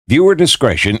Viewer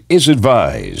discretion is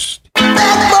advised.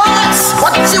 Bad boys,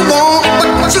 what you want,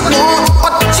 what you want,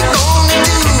 what you gonna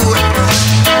do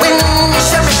when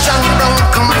Chevy John don't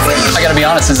come for you? I gotta be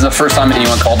honest, this is the first time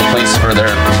anyone called the police for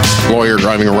their lawyer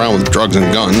driving around with drugs and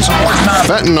guns.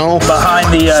 Fentanyl. Behind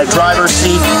the driver's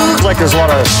seat. Looks like there's a lot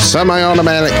of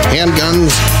Semi-automatic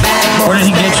handguns. Where did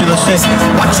he get you? Let's see.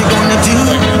 What you gonna do?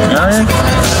 All right.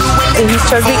 And he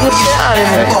started beating the shit out of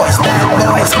him. Boys, bad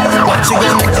boys, what you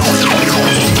gonna do?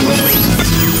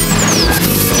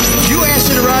 You asked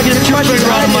her to ride your country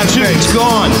around my face. It's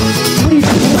gone.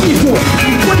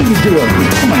 What are you doing?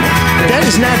 Come on. That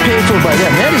is not paid for by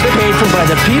them. That is paid for by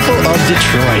the people of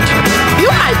Detroit. You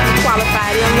might be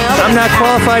qualified, ML. I'm not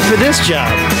qualified for this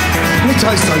job. Let me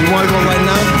tell you something. You want to go right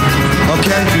now?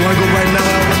 Okay? You want to go right now,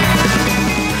 Albert?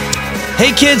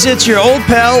 Hey kids, it's your old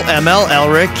pal ML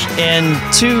Elric, and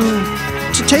to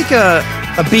take a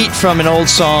beat from an old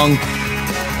song,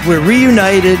 we're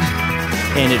reunited,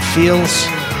 and it feels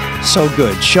so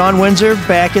good. Sean Windsor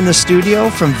back in the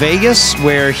studio from Vegas,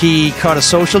 where he caught a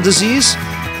social disease.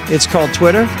 It's called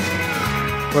Twitter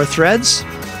or Threads.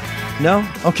 No?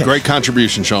 Okay. Great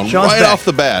contribution, Sean. Sean's right back. off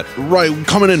the bat. Right,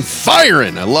 coming in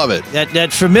firing. I love it.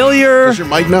 That familiar. Does your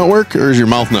mic not work, or is your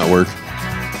mouth not work?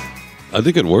 I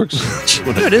think it works.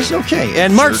 There it is. Okay.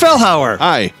 And Mark Fellhauer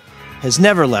Hi. has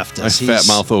never left My us. fat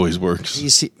mouth always works.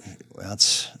 Well,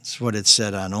 that's what it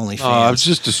said on OnlyFans. I was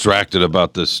just distracted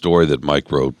about this story that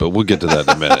Mike wrote, but we'll get to that in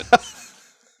a minute.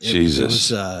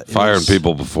 Jesus. it Firing was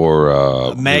people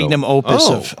before... magnum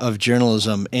opus of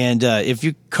journalism. And if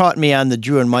you caught me on the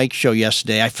Drew and Mike show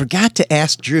yesterday, I forgot to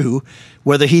ask Drew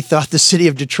whether he thought the city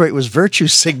of Detroit was virtue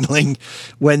signaling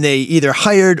when they either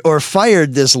hired or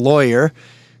fired this lawyer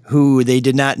who they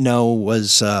did not know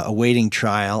was awaiting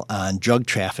trial on drug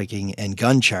trafficking and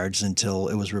gun charges until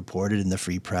it was reported in the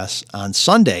Free Press on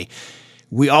Sunday.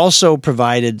 We also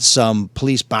provided some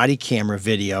police body camera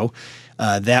video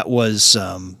that was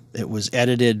it was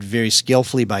edited very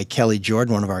skillfully by Kelly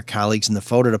Jordan, one of our colleagues in the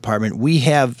photo department. We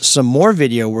have some more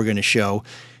video we're going to show.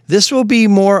 This will be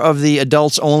more of the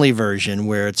adults only version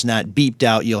where it's not beeped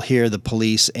out. You'll hear the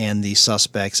police and the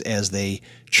suspects as they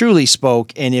truly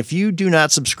spoke. And if you do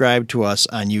not subscribe to us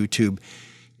on YouTube,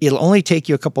 it'll only take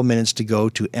you a couple minutes to go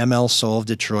to ML Soul of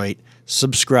Detroit,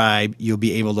 subscribe. You'll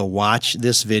be able to watch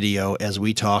this video as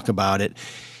we talk about it.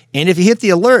 And if you hit the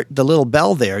alert, the little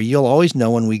bell there, you'll always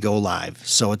know when we go live.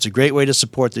 So it's a great way to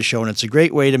support the show, and it's a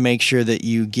great way to make sure that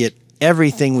you get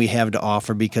everything we have to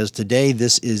offer, because today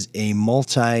this is a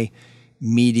multimedia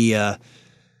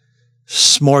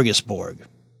smorgasbord,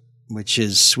 which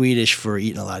is Swedish for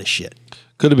eating a lot of shit.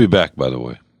 Good to be back, by the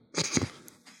way.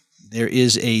 There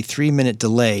is a 3-minute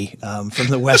delay from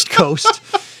the West Coast.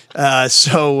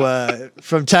 So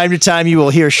from time to time you will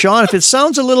hear Sean. If it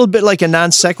sounds a little bit like a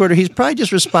non sequitur, he's probably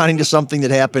just responding to something that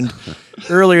happened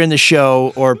earlier in the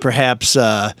show, or perhaps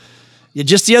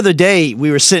just the other day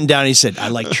we were sitting down and he said, I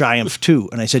like Triumph too.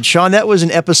 And I said, Sean, that was in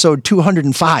episode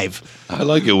 205. I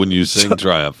like it when you sing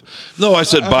Triumph. No, I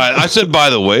said by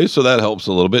the way, so that helps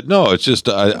a little bit. No, it's just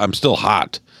I'm still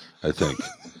hot, I think.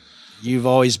 You've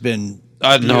always been...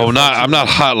 No, I'm not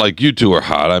hot like you two are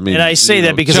hot. I mean, and I say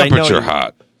that because I know... Temperature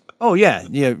hot. Oh, yeah.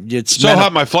 It's so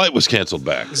hot my flight was canceled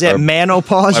back. Is that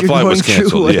menopause you're going through? My flight was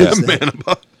canceled,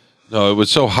 yeah. No, it was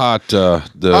so hot. How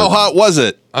hot was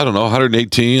it? I don't know,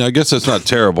 118. I guess that's not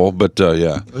terrible, but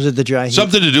yeah. Was it the dry heat?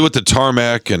 Something to do with the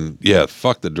tarmac and,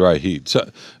 fuck the dry heat. So,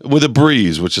 with a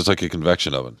breeze, which is like a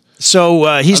convection oven.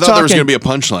 So he's talking... I thought there was going to be a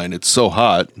punchline. It's so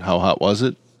hot. How hot was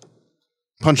it?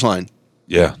 Punchline.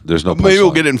 Yeah, there's no punchline. Maybe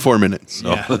we'll get it in 4 minutes.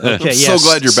 Yeah. Okay, so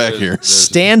glad you're back here.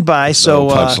 Stand by. So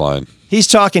punchline. He's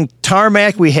talking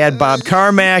tarmac. We had Bob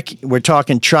Carmack. We're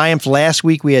talking Triumph. Last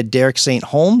week we had Derek St.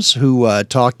 Holmes, who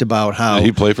talked about how... Did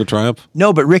he play for Triumph?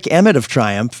 No, but Rick Emmett of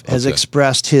Triumph has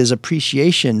expressed his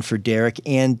appreciation for Derek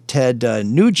and Ted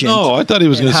Nugent. No, I thought he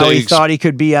was going to say... How he thought he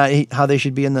could be... how they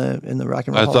should be in the Rock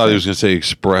and Roll I thought he was going to say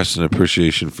express an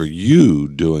appreciation for you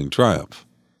doing Triumph.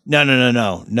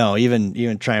 No.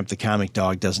 Even Triumph the Comic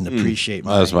Dog doesn't appreciate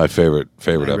my... That's my favorite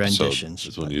my episode. renditions,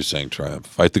 Is when you sang Triumph.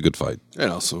 Fight the good fight.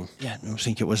 And also... Yeah, I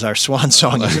think it was our swan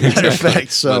song, as a matter of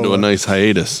fact. So, into a nice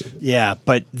hiatus. Yeah,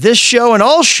 but this show and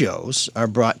all shows are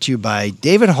brought to you by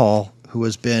David Hall, who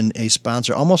has been a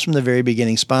sponsor almost from the very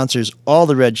beginning, sponsors all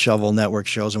the Red Shovel Network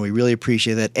shows, and we really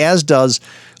appreciate that, as does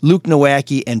Luke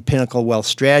Nowacki and Pinnacle Wealth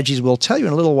Strategies. We'll tell you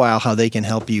in a little while how they can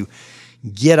help you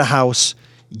get a house,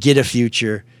 get a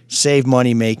future, save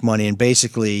money, make money, and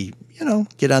basically,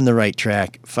 get on the right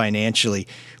track financially.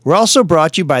 We're also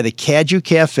brought to you by the Caju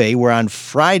Cafe, where on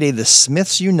Friday, the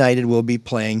Smiths United will be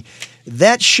playing.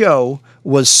 That show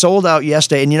was sold out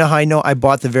yesterday. And you know how I know I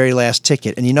bought the very last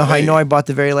ticket? And you know how I know I bought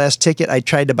the very last ticket? I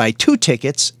tried to buy 2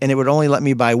 tickets, and it would only let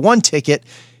me buy 1 ticket.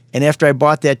 And after I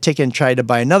bought that ticket and tried to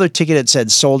buy another ticket, it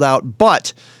said sold out.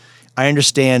 But I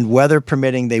understand, weather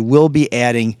permitting, they will be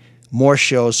adding more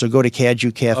shows. So go to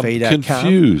CajuCafe.com. I'm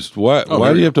confused. Why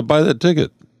do you have to buy that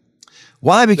ticket?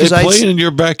 Why? Because they play in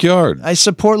your backyard. I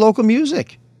support local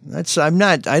music. I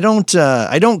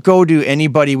don't go to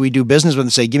anybody we do business with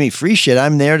and say, give me free shit.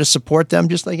 I'm there to support them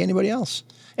just like anybody else.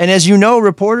 And as you know,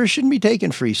 reporters shouldn't be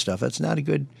taking free stuff. That's not a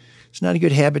good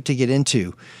habit to get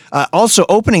into. Also,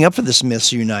 opening up for the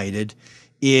Smiths United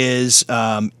is,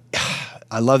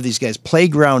 I love these guys,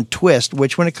 Playground Twist,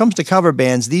 which when it comes to cover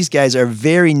bands, these guys are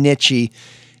very niche-y.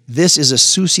 This is a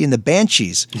Susie and the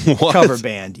Banshees cover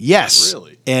band. Yes.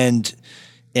 Really? And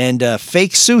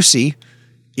Fake Susie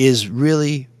is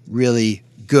really, really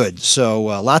good. So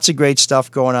lots of great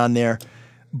stuff going on there.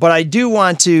 But I do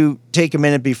want to take a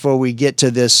minute before we get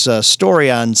to this story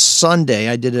on Sunday.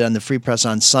 I did it on the Free Press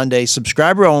on Sunday.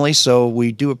 Subscriber only, so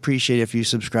we do appreciate if you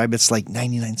subscribe. It's like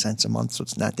 99 cents a month, so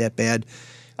it's not that bad.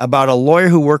 About a lawyer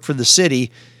who worked for the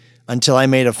city until I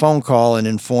made a phone call and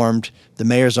informed the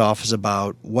mayor's office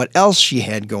about what else she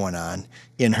had going on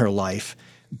in her life.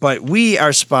 But we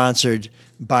are sponsored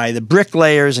by the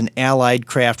bricklayers and allied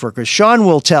craft workers. Sean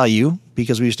will tell you,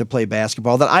 because we used to play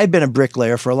basketball, that I've been a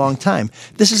bricklayer for a long time.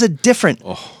 This is a different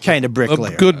kind of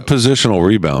bricklayer. A good positional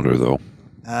rebounder, though.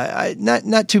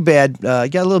 Not too bad.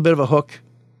 Got a little bit of a hook.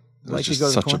 That's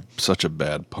just such a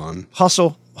bad pun.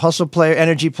 Hustle player,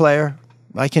 energy player.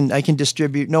 I can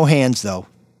distribute. No hands though.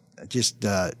 Just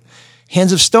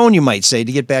hands of stone, you might say,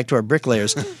 to get back to our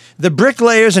bricklayers. The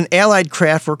bricklayers and allied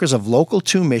craft workers of Local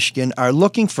 2 Michigan are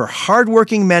looking for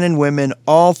hardworking men and women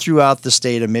all throughout the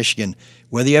state of Michigan.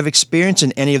 Whether you have experience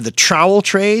in any of the trowel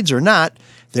trades or not,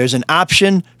 there's an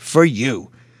option for you.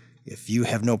 If you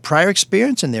have no prior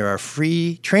experience, and there are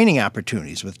free training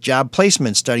opportunities with job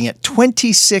placements starting at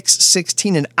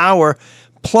 $26.16 an hour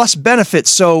plus benefits.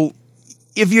 So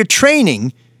if you're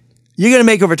training, you're going to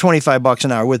make over $25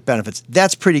 an hour with benefits.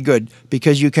 That's pretty good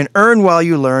because you can earn while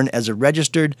you learn as a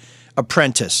registered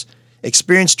apprentice.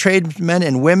 Experienced tradesmen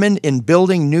and women in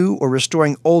building new or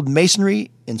restoring old masonry,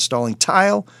 installing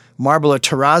tile, marble or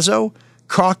terrazzo,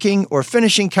 caulking, or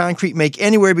finishing concrete make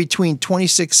anywhere between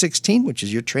 $26.16, which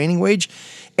is your training wage,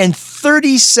 and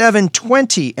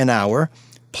 $37.20 an hour,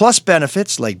 plus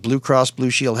benefits like Blue Cross Blue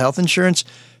Shield health insurance,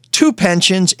 2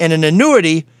 pensions, and an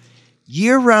annuity,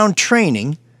 year-round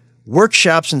training,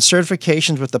 workshops, and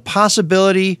certifications with the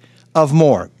possibility of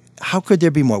more. How could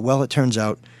there be more? Well, it turns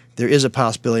out there is a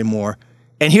possibility more.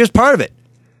 And here's part of it.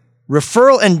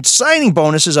 Referral and signing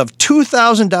bonuses of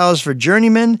 $2,000 for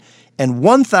journeymen and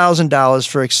 $1,000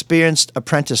 for experienced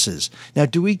apprentices. Now,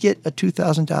 do we get a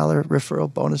 $2,000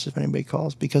 referral bonus if anybody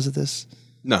calls because of this?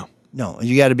 No. No,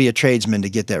 you got to be a tradesman to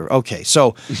get that. Okay,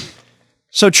 so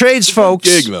trades folks,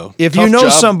 gig, though. If Tough you know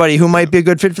job. somebody who might be a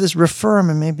good fit for this, refer them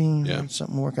and maybe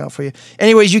something will work out for you.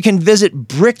 Anyways, you can visit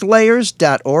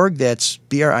bricklayers.org. That's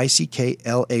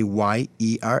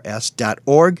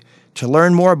BRICKLAYERS.org to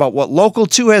learn more about what Local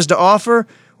 2 has to offer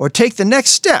or take the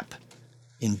next step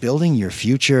in building your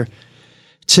future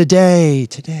today.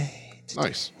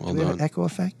 Nice. Well Do we have done. an echo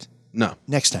effect? No.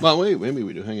 Next time. Well, wait, maybe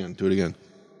we do. Hang on. Do it again.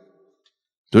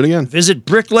 Do it again. Visit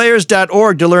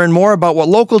bricklayers.org to learn more about what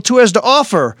Local 2 has to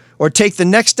offer or take the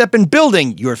next step in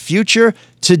building your future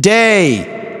today.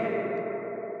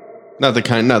 Not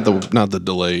the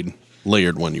delayed,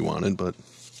 layered one you wanted, but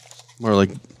more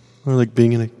like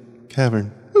being in a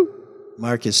cavern.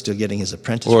 Mark is still getting his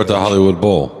apprentice. Or at the Hollywood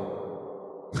Bowl.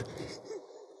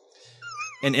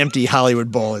 An empty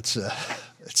Hollywood Bowl.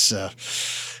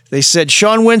 They said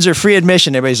Sean Windsor free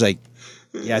admission. Everybody's like,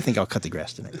 yeah, I think I'll cut the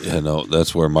grass tonight. Yeah, no,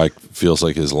 that's where Mike feels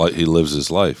like he lives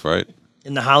his life, right?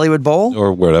 In the Hollywood Bowl?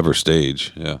 Or whatever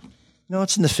stage, yeah. No,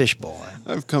 it's in the fish bowl.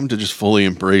 I've come to just fully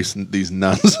embrace these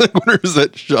non sequiturs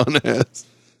that Sean has.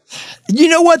 You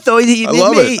know what, though? I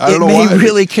love it. I don't know may why.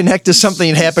 really connect to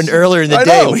something that happened earlier in the I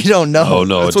day. know. We don't know. Oh,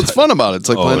 no. That's what's fun about it. It's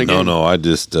like playing a game. No, I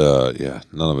just, none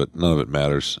of it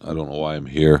matters. I don't know why I'm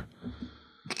here.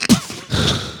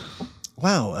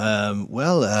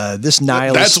 Wow. This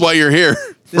nihilist. That's why you're here.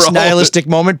 This nihilistic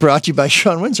moment brought to you by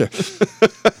Sean Windsor.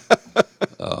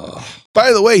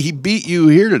 By the way, he beat you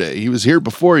here today. He was here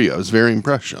before you. I was very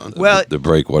impressed, Sean. Well, the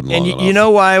break wasn't long and enough. you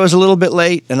know why I was a little bit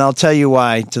late, and I'll tell you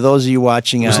why. To those of you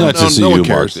watching, It's nice to see one you,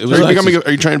 cares. Mark. It was Are nice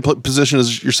you trying to position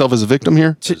yourself as a victim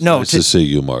here? nice to see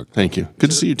you, Mark. Thank you.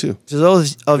 Good to see you too. to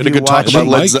those of We had a you good talk watching, about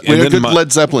Mike- we had a and good then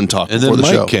Led Zeppelin talk And before then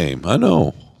the Mike show. came. I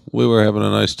know. We were having a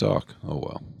nice talk. Oh,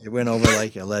 well. it went over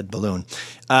like a lead balloon.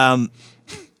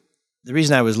 The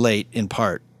reason I was late, in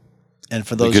part, and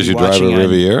for those Because who you are drive watching a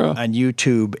Riviera? on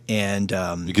YouTube and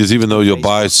Because even though you'll Facebook.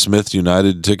 buy Smith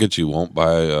United tickets, you won't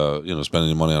buy, spend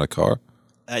any money on a car.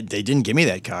 They didn't give me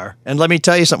that car. And let me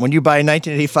tell you something. When you buy a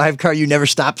 1985 car, you never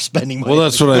stop spending money. Well,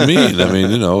 that's what I mean. I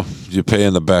mean, you pay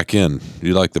in the back end.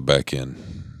 You like the back end.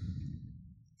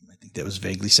 I think that was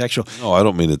vaguely sexual. No, I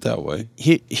don't mean it that way.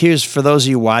 Here's for those of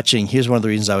you watching, here's one of the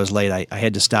reasons I was late. I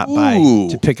had to stop by Ooh.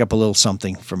 to pick up a little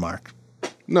something for Mark.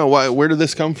 No, why? Where did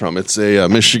this come from? It's a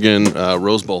Michigan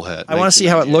Rose Bowl hat. I want to see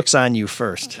how it looks on you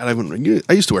first. I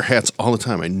used to wear hats all the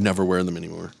time. I never wear them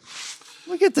anymore.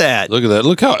 Look at that. Look at that.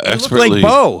 Look how Look expertly. like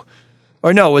Bo.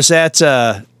 Or no, was that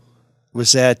Dr.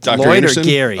 Lloyd Anderson? or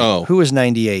Gary? Oh. Who was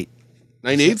 98?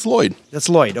 98's Lloyd. That's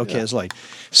Lloyd. Okay, it's Lloyd.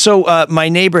 So my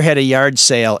neighbor had a yard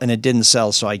sale and it didn't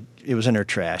sell, so it was in her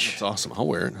trash. It's awesome. I'll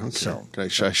wear it. Okay. So- I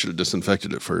should have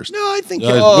disinfected it first. No, I think. Wait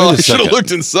a I should have second.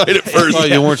 looked inside it first. I thought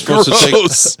you weren't supposed to take.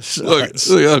 Gross.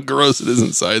 Look how gross it is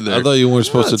inside there. I thought you weren't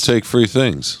supposed to take free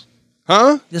things.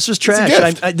 Huh? This was a trash.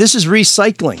 gift. This is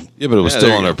recycling. Yeah, but it was Yeah, still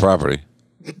there on you their go. property.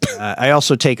 I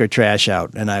also take her trash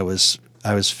out, and I was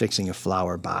fixing a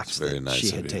flower box very that nice she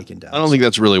of had you. taken down. I don't think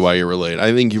that's really why you were late.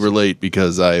 I think you were late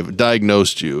because I've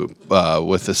diagnosed you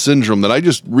with a syndrome that I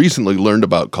just recently learned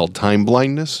about called time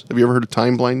blindness. Have you ever heard of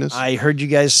time blindness? I heard you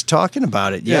guys talking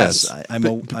about it. Yes, Yes. I'm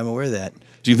aware of that.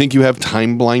 Do you think you have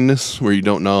time blindness where you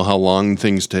don't know how long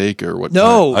things take or what?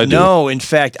 No, I do. no. In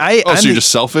fact, Oh, I'm so you're just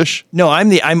selfish? no. I'm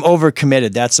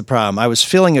overcommitted. That's the problem. I was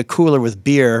filling a cooler with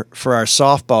beer for our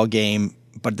softball game,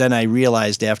 but then I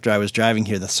realized after I was driving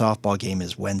here, the softball game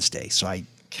is Wednesday, so I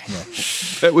kind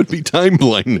of. That would be time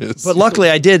blindness. But luckily,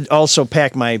 I did also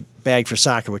pack my bag for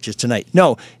soccer, which is tonight.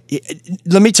 No,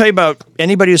 let me tell you about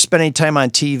anybody who's spending time on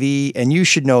TV, and you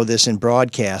should know this in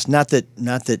broadcast. Not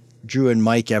that Drew and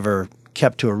Mike ever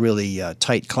kept to a really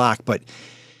tight clock, but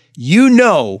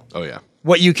oh yeah.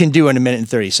 what you can do in a minute and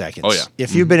 30 seconds. Oh, yeah.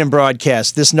 If you've been in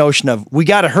broadcast, this notion of we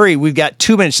got to hurry, we've got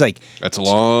 2 minutes, like That's a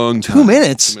long time. 2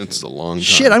 minutes. 2 minutes is a long time.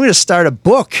 Shit, I'm going to start a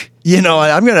book. I'm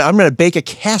going to bake a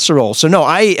casserole. So no,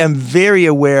 I am very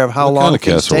aware of how What long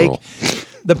kind of things casserole? take.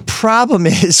 The problem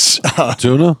is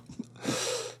Tuna?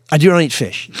 I don't eat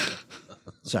fish.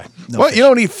 Sorry. No What? fish. You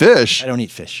don't eat fish? I don't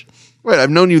eat fish. Wait,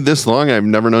 I've known you this long. I've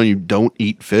never known you don't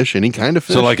eat fish, any kind of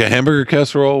fish. So like a hamburger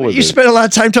casserole with You spend a lot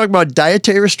of time talking about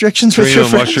dietary restrictions with your cream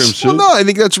and friends. mushroom soup? Well, no, I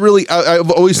think that's really. I've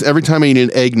always, every time I eat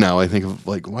an egg now, I think of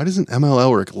like, why doesn't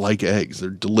ML work like eggs? They're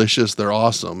delicious. They're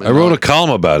awesome. I wrote a column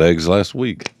about eggs last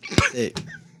week.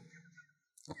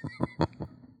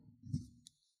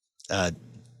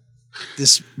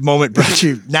 This moment brought to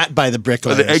you not by the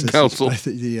bricklayers. By the Egg This is Council.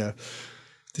 by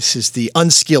this is the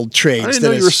unskilled trades. I didn't that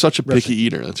know you is were such a picky wrestling.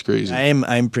 eater. That's crazy.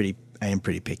 I'm pretty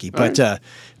picky, but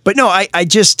no, I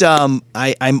just I'm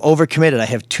overcommitted. I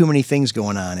have too many things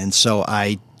going on, and so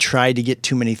I try to get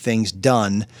too many things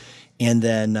done, and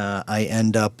then I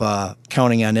end up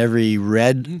counting on every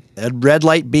red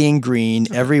light being green,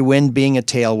 every wind being a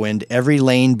tailwind, every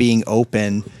lane being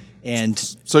open, and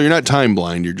So you're not time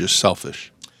blind. You're just selfish.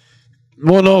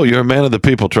 Well, no, you're a man of the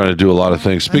people trying to do a lot of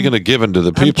things. Speaking of giving to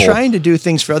the people, I'm trying to do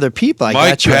things for other people. I Mike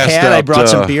got you a passed hat. I out, brought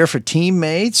some beer for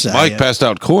teammates. Mike passed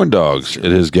out corn dogs at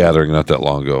his gathering not that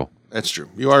long ago. That's true.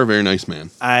 You are a very nice man.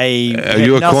 I Are had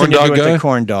you a nothing corn to do dog with guy? the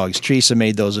corn dogs. Teresa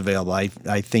made those available. I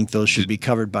think those should be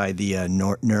covered by the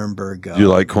Nuremberg. Do you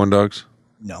like corn dogs?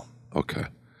 No. Okay.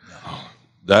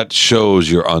 That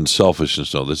shows your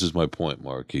unselfishness. No, this is my point,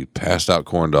 Mark. He passed out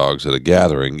corn dogs at a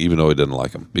gathering, even though he didn't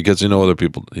like them, because he knows other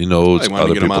people. He knows I want other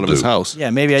to get him people out of do. his house. Yeah,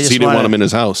 maybe I just he didn't want wanna him in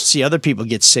his house. see other people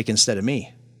get sick instead of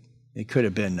me. It could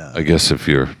have been. I guess if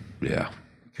you're, yeah.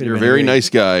 could have You're a been very nice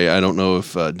guy. I don't know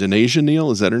if Denasia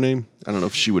Neal, is that her name? I don't know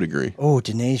if she would agree. Oh,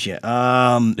 Denasia.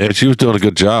 Yeah, she was doing a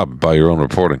good job by your own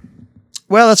reporting.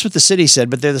 Well, that's what the city said,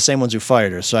 but they're the same ones who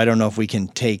fired her, so I don't know if we can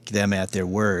take them at their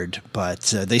word. But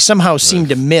they somehow seem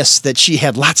to miss that she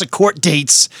had lots of court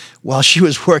dates while she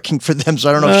was working for them. So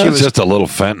I don't know if she It's was just a little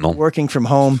fentanyl. working from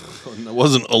home. It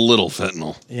wasn't a little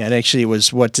fentanyl. Yeah, it actually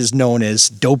was what is known as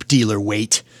dope dealer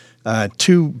weight,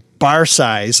 2 bar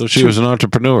size. So she was an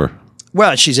entrepreneur.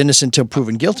 Well, she's innocent until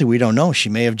proven guilty. We don't know. She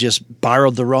may have just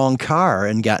borrowed the wrong car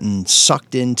and gotten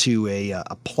sucked into a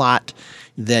plot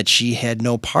that she had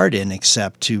no part in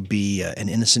except to be an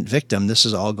innocent victim. This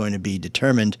is all going to be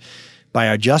determined by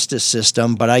our justice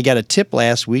system. But I got a tip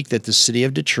last week that the city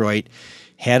of Detroit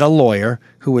had a lawyer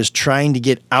who was trying to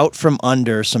get out from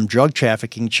under some drug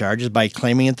trafficking charges by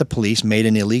claiming that the police made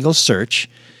an illegal search.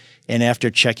 And after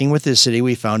checking with the city,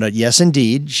 we found out, yes,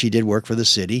 indeed, she did work for the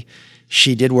city.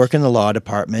 She did work in the law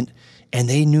department, and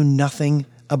they knew nothing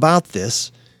about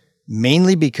this,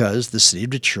 mainly because the city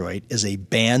of Detroit is a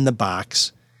ban the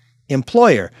box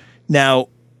employer. Now,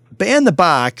 Ban the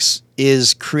Box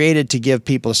is created to give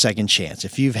people a second chance.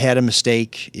 If you've had a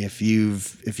mistake, if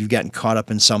you've gotten caught up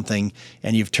in something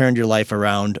and you've turned your life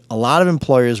around, a lot of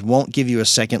employers won't give you a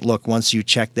second look once you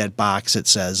check that box that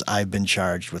says, I've been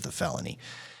charged with a felony.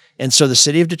 And so the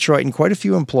city of Detroit and quite a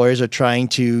few employers are trying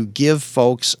to give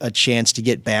folks a chance to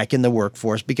get back in the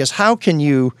workforce, because how can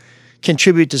you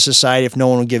contribute to society if no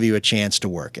one will give you a chance to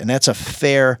work? And that's a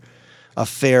fair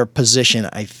position,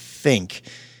 I think.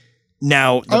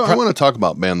 Now, I want to talk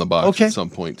about Ban the Box Okay. at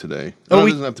some point today. Oh, It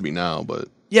doesn't have to be now, but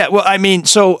yeah, well, I mean,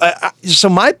 so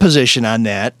my position on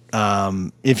that,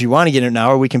 if you want to get it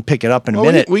now, or we can pick it up in a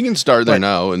minute. we can start there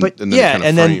now, and then yeah, it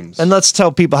kind of frames. and let's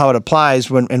tell people how it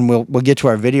applies and we'll get to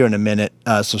our video in a minute.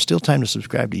 So still time to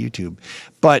subscribe to YouTube.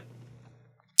 But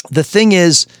the thing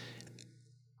is,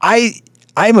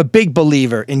 I'm a big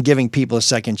believer in giving people a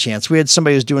second chance. We had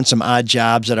somebody who was doing some odd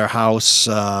jobs at our house,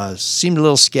 seemed a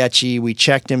little sketchy. We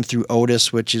checked him through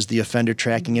Otis, which is the offender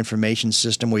tracking information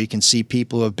system where you can see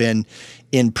people who have been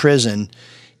in prison.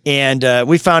 And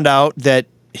we found out that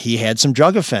he had some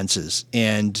drug offenses.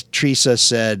 And Teresa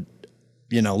said,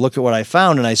 look at what I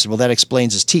found. And I said, well, that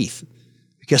explains his teeth,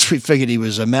 because we figured he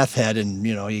was a meth head and,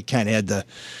 he kind of had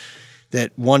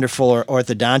that wonderful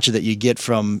orthodontia that you get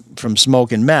from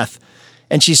smoking meth.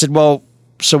 And she said, well,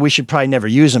 so we should probably never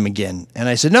use him again. And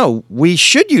I said, no, we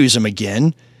should use him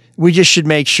again. We just should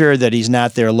make sure that he's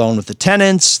not there alone with the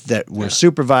tenants, that we're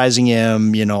supervising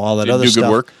him, all that other do stuff.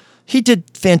 good work? He did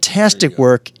fantastic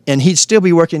work, and he'd still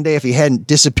be working today if he hadn't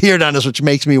disappeared on us, which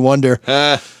makes me wonder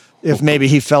if maybe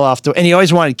he fell off and he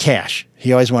always wanted cash.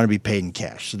 He always wanted to be paid in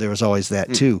cash. So there was always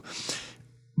that too.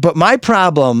 But my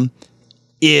problem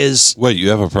is... Wait, you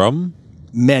have a problem?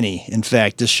 Many. In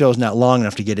fact, this show's not long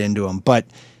enough to get into them. But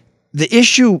the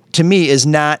issue to me is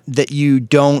not that you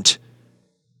don't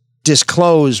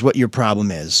disclose what your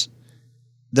problem is.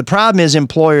 The problem is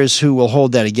employers who will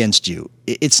hold that against you.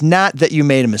 It's not that you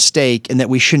made a mistake and that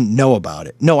we shouldn't know about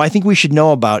it. No, I think we should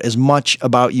know about as much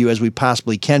about you as we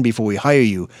possibly can before we hire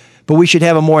you. But we should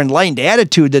have a more enlightened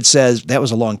attitude that says, that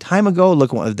was a long time ago.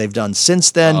 Look what they've done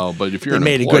since then. Oh, but if you're they an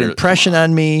made employer, a good impression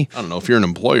on me. I don't know if you're an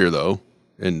employer though,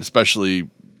 and especially,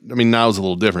 now it's a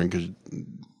little different because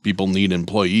people need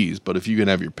employees. But if you can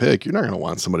have your pick, you're not going to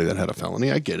want somebody that had a felony.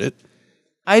 I get it.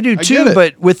 I do get too, it.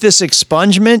 but with this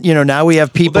expungement, now we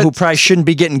have people who probably shouldn't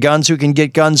be getting guns who can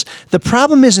get guns. The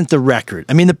problem isn't the record.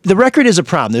 I mean, the record is a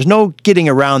problem. There's no getting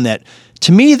around that.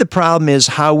 To me, the problem is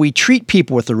how we treat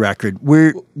people with the record.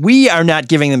 We are not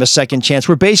giving them a second chance.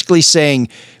 We're basically saying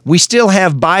we still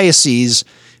have biases,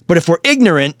 but if we're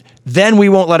ignorant, then we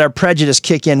won't let our prejudice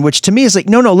kick in, which to me is like,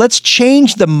 no, let's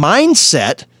change the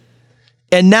mindset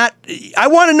and not, I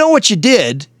want to know what you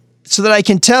did so that I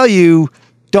can tell you,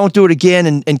 don't do it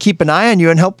again and keep an eye on you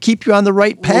and help keep you on the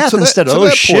right path instead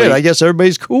of, shit, I guess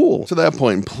everybody's cool. To that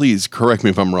point, please correct me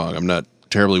if I'm wrong. I'm not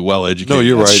terribly well educated. No,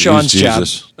 you're right. Sean's Use job.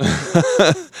 Jesus.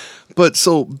 But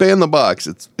so Ban the Box,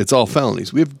 it's all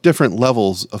felonies. We have different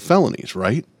levels of felonies,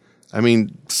 right? I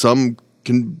mean, some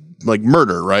can like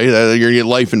murder, right? You're gonna get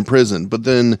life in prison. But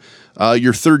then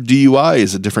your third DUI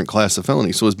is a different class of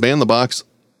felony. So is Ban the Box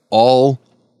all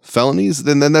felonies?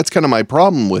 Then that's kind of my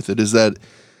problem with it, is that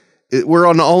we're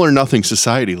on all or nothing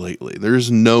society lately.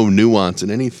 There's no nuance in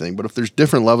anything. But if there's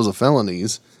different levels of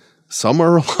felonies, some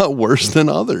are a lot worse than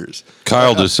others.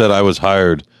 Kyle just said I was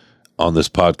hired on this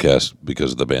podcast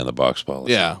because of the Ban the Box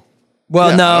policy. Yeah.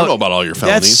 Well, Yeah, no, I don't know about all your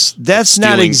felonies. That's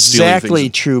not Stealing exactly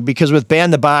things. true, because with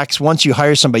Ban the Box, once you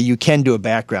hire somebody, you can do a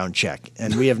background check,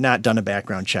 and we have not done a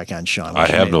background check on Sean. I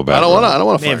which have may- no I background. don't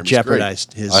want to May fire have him. He's great.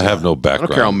 jeopardized his. I have no I background.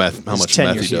 don't care how much meth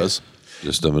tenure he here. does.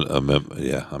 Just I'm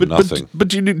But nothing.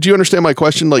 do you understand my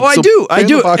question? Like, Oh, I so do. I Ban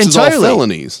do the Box is entirely. all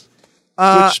felonies,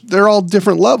 which they're all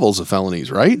different levels of felonies,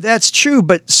 right? That's true,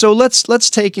 but so let's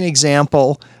take an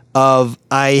example of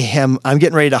I'm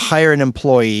getting ready to hire an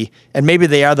employee, and maybe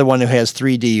they are the one who has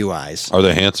 3 DUIs. Are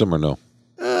they handsome or no?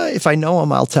 If I know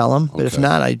them, I'll tell them. But if Okay.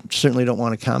 not, I certainly don't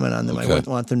want to comment on them. I Okay. wouldn't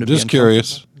want them to be Just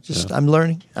curious. I'm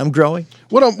learning. I'm growing.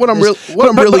 What I'm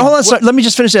But really hold on, let me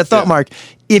just finish that thought, Yeah. Mark.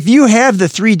 If you have the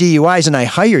 3 DUIs and I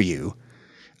hire you,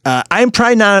 I'm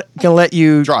probably not going to let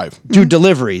you Drive. do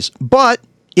deliveries. But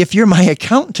if you're my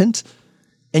accountant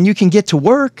and you can get to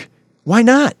work, why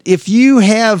not? If you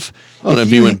have,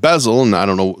 if you embezzle, and I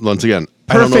don't know. Once again,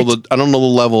 I don't know the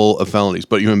level of felonies,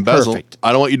 but you embezzle. Perfect.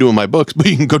 I don't want you doing my books, but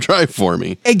you can go drive for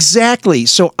me. Exactly.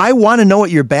 So I want to know what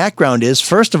your background is,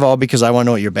 first of all, because I want to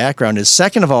know what your background is.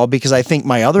 Second of all, because I think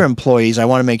my other employees, I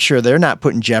want to make sure they're not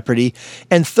put in jeopardy.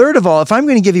 And third of all, if I'm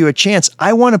going to give you a chance,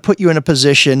 I want to put you in a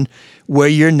position where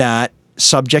you're not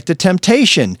subject to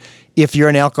temptation. If you're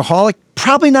an alcoholic,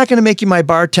 probably not going to make you my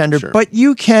bartender, but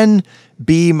you can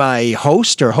be my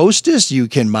host or hostess. You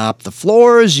can mop the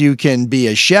floors. You can be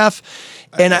a chef.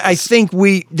 And I think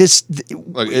we're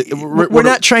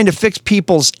not trying to fix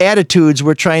people's attitudes.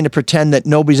 We're trying to pretend that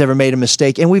nobody's ever made a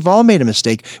mistake. And we've all made a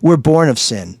mistake. We're born of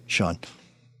sin, Sean.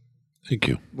 Thank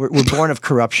you. We're born of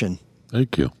corruption.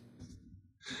 Thank you.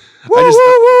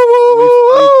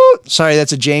 Sorry,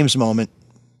 that's a James moment.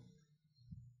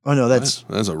 Oh, no, that's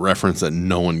a reference that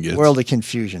no one gets. World of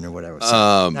Confusion or whatever.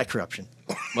 Sorry, not corruption.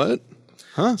 What?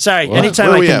 Huh? Sorry. What? Anytime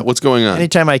Where are I we can, at? What's going on?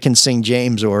 Anytime I can sing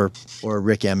James or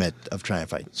Rick Emmett of Try and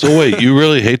Fight. So wait, you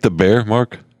really hate the bear,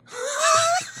 Mark?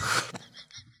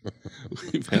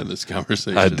 We've had this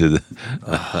conversation. I did.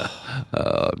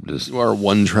 You are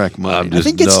one-track mind. I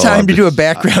think it's time to do a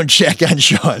background check on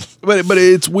Sean. But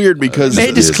it's weird because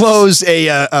May disclose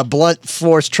a blunt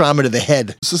force trauma to the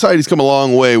head. Society's come a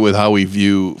long way with how we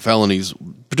view felonies,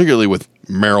 particularly with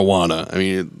marijuana. I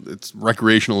mean, it's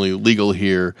recreationally legal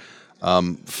here.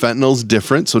 Fentanyl's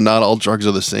different, so not all drugs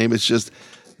are the same. It's just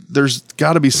there's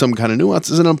got to be some kind of nuance.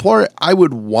 As an employer, I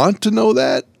would want to know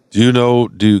that. Do you know?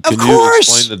 Can you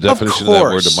explain the definition of that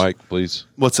word to Mike, please?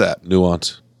 What's that?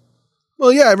 Nuance.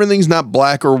 Well, yeah, everything's not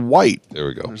black or white. There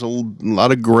we go. There's a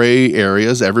lot of gray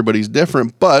areas. Everybody's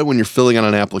different, but when you're filling out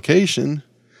an application,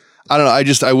 I don't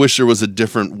know. I wish there was a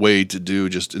different way to do.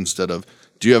 Just instead of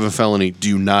do you have a felony? Do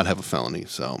you not have a felony?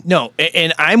 So no,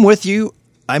 and I'm with you.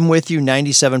 I'm with you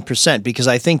 97% because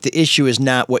I think the issue is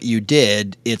not what you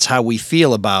did. It's how we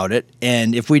feel about it.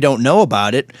 And if we don't know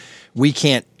about it, we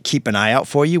can't keep an eye out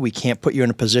for you. We can't put you in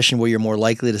a position where you're more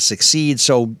likely to succeed.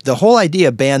 So the whole idea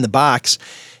of ban the box,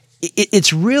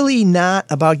 it's really not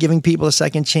about giving people a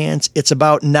second chance. It's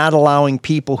about not allowing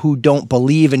people who don't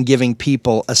believe in giving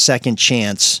people a second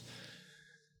chance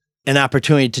an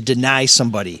opportunity to deny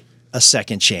somebody a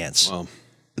second chance. Well,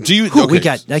 do you?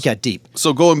 Okay. That got deep.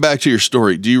 So going back to your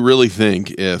story, do you really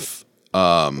think if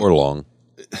or long?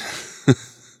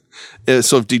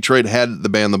 So if Detroit had the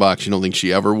ban the box, you don't think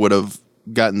she ever would have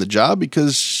gotten the job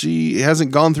because she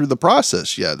hasn't gone through the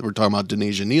process yet? We're talking about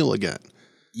Denasia Neal again.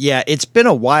 Yeah, it's been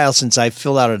a while since I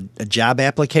filled out a job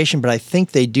application, but I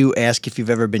think they do ask if you've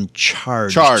ever been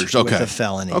charged with a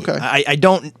felony. Okay. I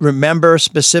don't remember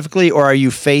specifically, or are you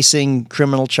facing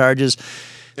criminal charges?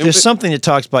 There's something that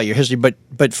talks about your history,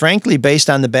 but frankly, based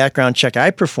on the background check I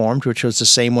performed, which was the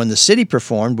same one the city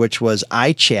performed, which was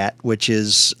iChat, which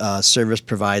is a service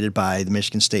provided by the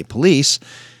Michigan State Police,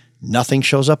 nothing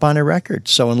shows up on her record.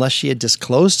 So unless she had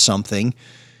disclosed something,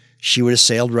 she would have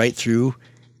sailed right through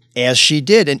as she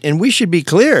did. And we should be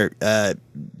clear,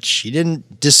 she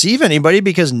didn't deceive anybody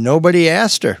because nobody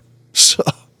asked her. So,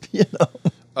 you know.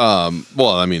 Well,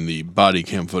 I mean, the body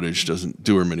cam footage doesn't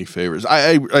do her many favors.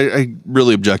 I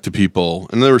really object to people,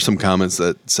 and there were some comments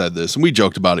that said this, and we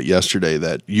joked about it yesterday,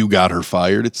 that you got her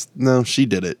fired. No, she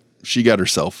did it. She got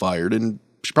herself fired, and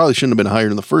she probably shouldn't have been hired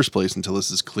in the first place until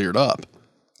this is cleared up.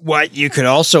 What you could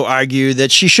also argue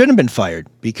that she shouldn't have been fired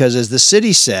because, as the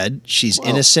city said, she's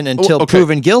innocent until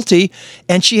proven guilty,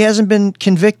 and she hasn't been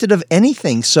convicted of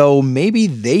anything. So maybe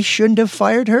they shouldn't have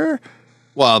fired her.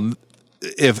 Well,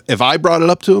 if I brought it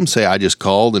up to him, say I just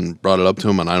called and brought it up to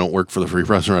him, and I don't work for the Free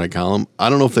Press and write a column, I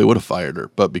don't know if they would have fired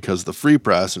her. But because the Free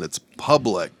Press and it's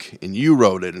public, and you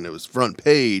wrote it, and it was front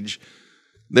page,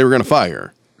 they were going to fire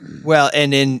her. Well,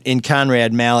 and in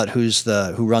Conrad Mallett, who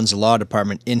runs the law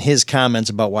department, in his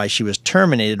comments about why she was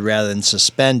terminated rather than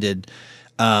suspended,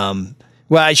 well,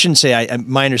 I shouldn't say.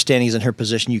 My understanding is in her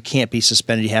position, you can't be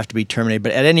suspended; you have to be terminated.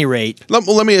 But at any rate,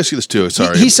 let me ask you this too.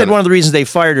 Sorry, he said one of the reasons they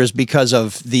fired her is because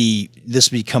of this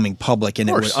becoming public,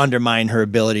 and it would undermine her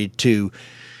ability to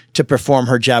perform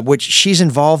her job, which she's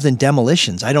involved in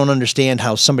demolitions. I don't understand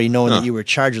how somebody knowing that you were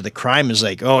charged with a crime is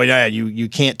like, oh yeah, you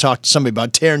can't talk to somebody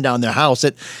about tearing down their house.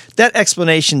 That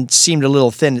explanation seemed a little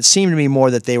thin. It seemed to me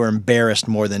more that they were embarrassed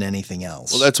more than anything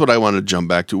else. Well, that's what I wanted to jump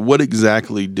back to. What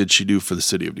exactly did she do for the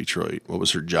city of Detroit? What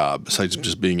was her job besides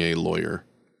just being a lawyer?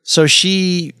 So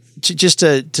just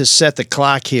to set the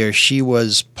clock here, she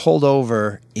was pulled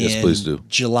over in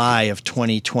July of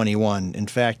 2021. In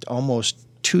fact, almost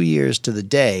 2 years to the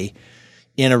day,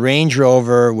 in a Range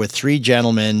Rover with three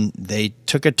gentlemen. They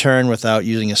took a turn without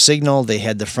using a signal. They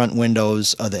had the front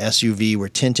windows of the SUV were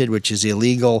tinted, which is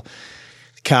illegal.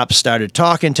 The cops started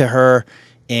talking to her,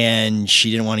 and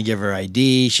she didn't want to give her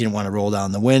ID. She didn't want to roll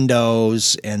down the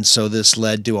windows. And so this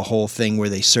led to a whole thing where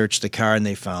they searched the car and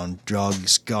they found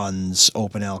drugs, guns,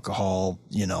 open alcohol,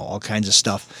 all kinds of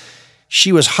stuff.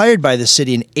 She was hired by the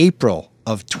city in April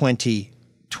of 2020.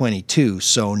 2022,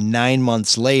 so 9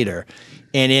 months later.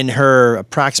 And in her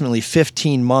approximately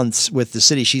 15 months with the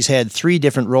city, she's had 3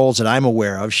 different roles that I'm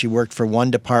aware of. She worked for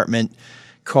one department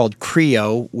called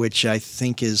CREO, which I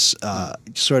think is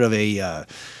sort of a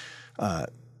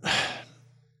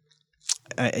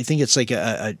I think it's like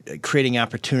a creating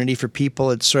opportunity for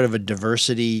people. It's sort of a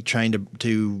diversity, trying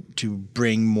to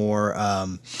bring more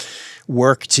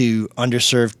work to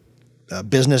underserved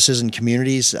businesses and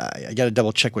communities. I got to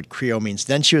double check what CREO means.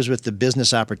 Then she was with the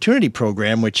Business Opportunity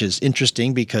Program, which is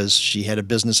interesting because she had a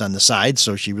business on the side,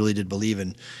 so she really did believe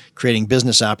in creating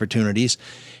business opportunities.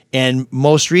 And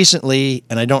most recently,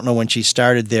 and I don't know when she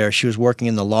started there, she was working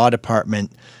in the law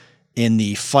department in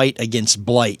the fight against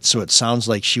blight. So it sounds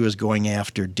like she was going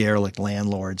after derelict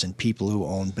landlords and people who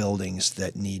own buildings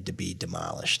that need to be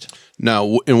demolished.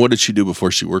 Now, and what did she do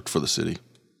before she worked for the city?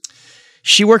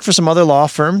 She worked for some other law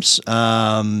firms.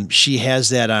 She has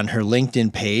that on her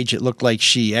LinkedIn page. It looked like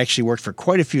she actually worked for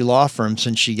quite a few law firms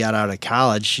since she got out of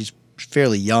college. She's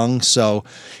fairly young, so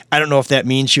I don't know if that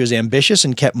means she was ambitious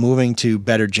and kept moving to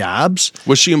better jobs.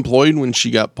 Was she employed when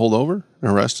she got pulled over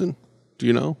and arrested? Do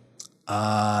you know?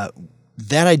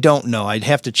 That I don't know. I'd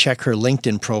have to check her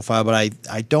LinkedIn profile, but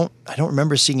I don't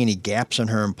remember seeing any gaps in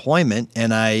her employment,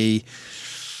 and I'm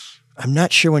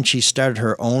not sure when she started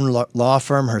her own law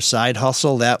firm, her side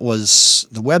hustle. The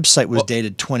website was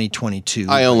dated 2022.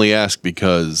 I only ask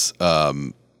because,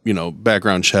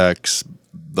 background checks,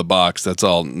 the box, that's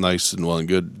all nice and well and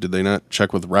good. Did they not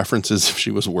check with references if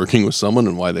she was working with someone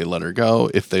and why they let her go,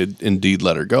 if they indeed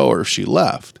let her go or if she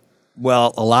left?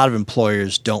 Well, a lot of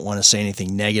employers don't want to say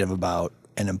anything negative about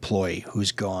an employee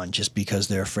who's gone just because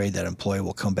they're afraid that employee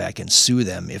will come back and sue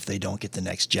them if they don't get the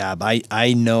next job.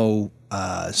 I know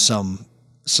some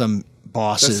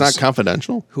bosses. That's not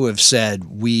confidential? Who have said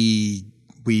we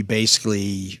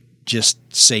basically just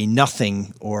say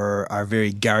nothing or are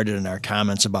very guarded in our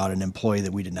comments about an employee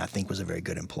that we did not think was a very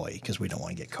good employee because we don't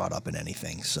want to get caught up in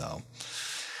anything. So,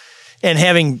 and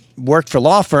having worked for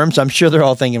law firms, I'm sure they're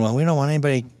all thinking, well, we don't want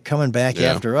anybody coming back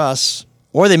after us.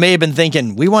 Or they may have been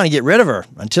thinking, we want to get rid of her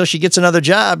until she gets another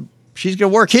job. She's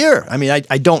going to work here. I mean,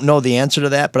 I don't know the answer to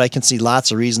that, but I can see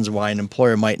lots of reasons why an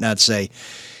employer might not say,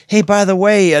 hey, by the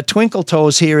way, Twinkle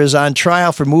Toes here is on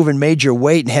trial for moving major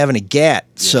weight and having a GAT.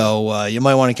 Yeah. So you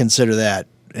might want to consider that.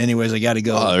 Anyways, I got to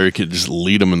go. Or you could just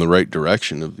lead them in the right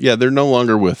direction. They're no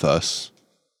longer with us.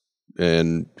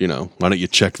 And, why don't you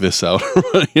check this out?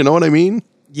 You know what I mean?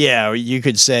 Yeah, or you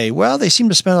could say, well, they seem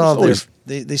to spend a lot of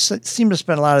they seem to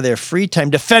spend a lot of their free time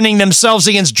defending themselves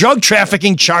against drug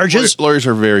trafficking charges. Lawyers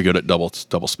are very good at double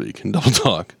speak and double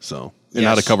talk, so and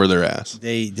how to cover their ass.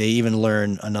 They even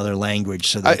learn another language.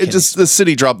 So the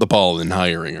city dropped the ball in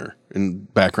hiring her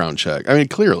and background check. I mean,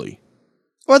 clearly.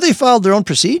 Well, they followed their own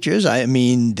procedures. I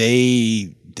mean,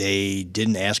 they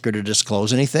didn't ask her to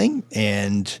disclose anything,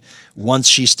 and once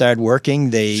she started working,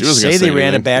 they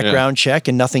ran a background check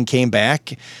and nothing came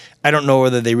back. I don't know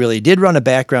whether they really did run a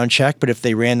background check, but if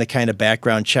they ran the kind of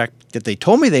background check that they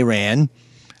told me they ran,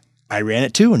 I ran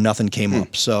it too, and nothing came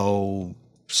up. So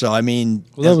I mean,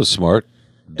 well, that was smart.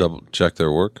 Double check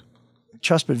their work.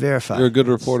 Trust but verify. You're a good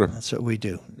reporter. That's what we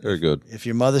do. Very good. If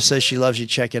your mother says she loves you,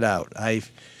 check it out. I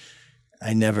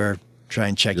never try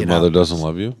and check it out. Your mother doesn't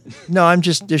love you? No, I'm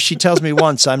just, if she tells me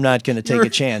once, I'm not going to take a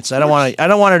chance. I don't want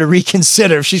her to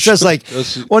reconsider. If she says like,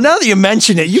 well, now that you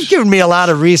mention it, you've given me a lot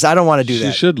of reasons. I don't want to do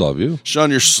that. She should love you.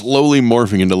 Sean, you're slowly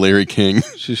morphing into Larry King.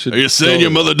 She should. Are you saying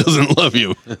your mother doesn't love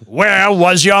you? Where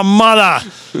was your mother?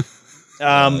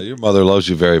 Your mother loves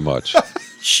you very much.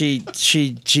 She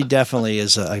definitely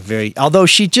is a very, although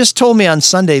she just told me on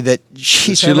Sunday that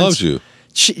she loves you.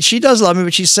 She does love me,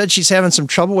 but she said she's having some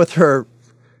trouble with her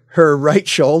right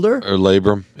shoulder. Or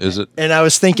labrum, is it? And I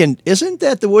was thinking, isn't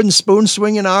that the wooden spoon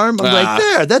swinging arm? I'm like,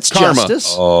 there, that's karma.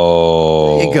 Justice.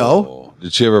 Oh. There you go.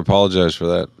 Did she ever apologize for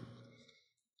that?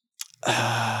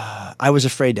 I was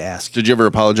afraid to ask. Did you ever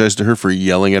apologize to her for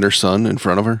yelling at her son in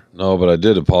front of her? No, but I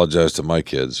did apologize to my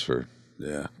kids for,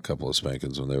 a couple of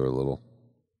spankings when they were little.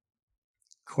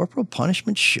 Corporal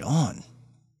punishment, Sean.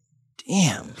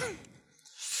 Damn.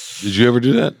 Did you ever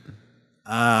do that?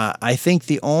 I think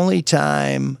the only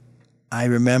time I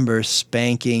remember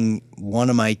spanking one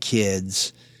of my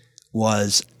kids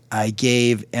was I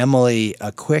gave Emily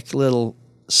a quick little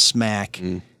smack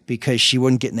because she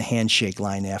wouldn't get in the handshake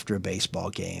line after a baseball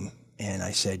game. And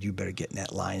I said, you better get in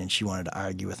that line. And she wanted to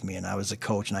argue with me. And I was the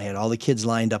coach, and I had all the kids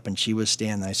lined up, and she was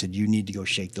standing. I said, you need to go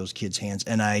shake those kids' hands.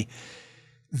 And I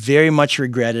very much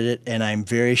regretted it, and I'm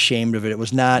very ashamed of it. It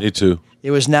was not. Me too.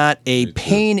 It was not a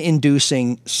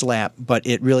pain-inducing slap, but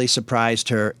it really surprised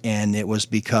her, and it was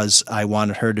because I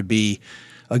wanted her to be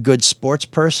a good sports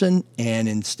person, and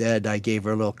instead I gave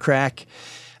her a little crack.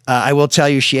 I will tell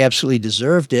you, she absolutely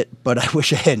deserved it, but I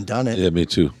wish I hadn't done it. Yeah, me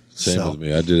too. Same with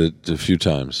me. I did it a few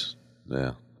times.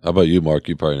 Yeah. How about you, Mark?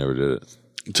 You probably never did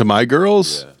it. To my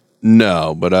girls? Yeah.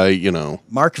 No, but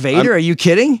Mark Vader, are you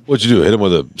kidding? What'd you do? Hit him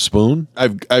with a spoon?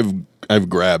 I've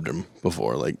grabbed him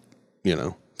before, like,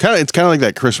 it's kind of like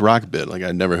that Chris Rock bit. Like,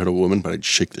 I'd never hit a woman, but I'd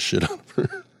shake the shit out of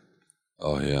her.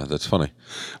 Oh yeah, that's funny.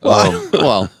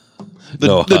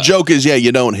 The joke is,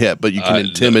 you don't hit, but you can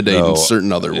intimidate in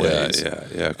certain other ways.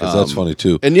 Yeah, because that's funny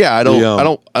too. And I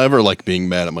don't ever like being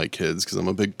mad at my kids because I'm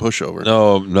a big pushover.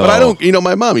 No. But I don't.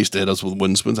 My mom used to hit us with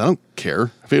wooden spoons. I don't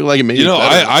care. I feel like it made me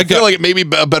better. I feel like it made me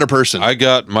a better person. I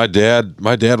got my dad.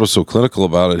 My dad was so clinical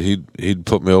about it. He'd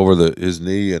put me over his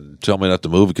knee and tell me not to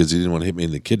move because he didn't want to hit me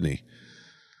in the kidney.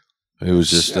 It was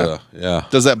just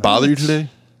Does that bother you today?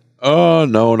 Oh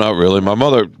no, not really. My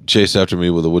mother chased after me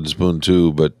with a wooden spoon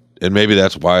too, and maybe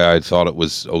that's why I thought it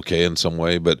was okay in some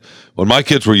way. But when my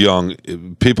kids were young,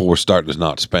 people were starting to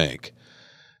not spank,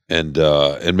 and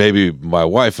maybe my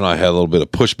wife and I had a little bit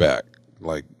of pushback.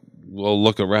 Like, well,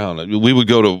 look around. We would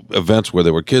go to events where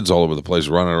there were kids all over the place,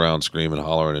 running around, screaming,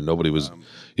 hollering, and nobody was.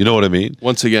 You know what I mean?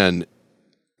 Once again,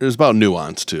 there's about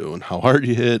nuance too, and how hard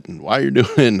you hit, and why you're doing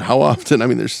it, and how often. I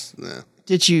mean, there's.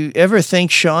 Did you ever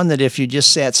think, Sean, that if you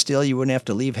just sat still, you wouldn't have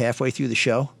to leave halfway through the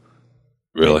show?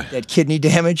 Really? That kidney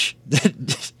damage?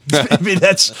 maybe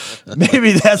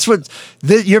that's what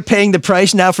you're paying the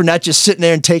price now for not just sitting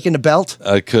there and taking the belt?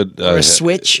 I could. Or a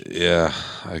switch? Yeah,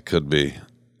 I could be.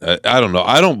 I don't know.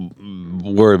 I don't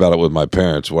worry about it with my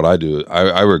parents. What I do,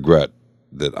 I regret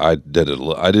that I did it.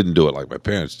 I didn't do it like my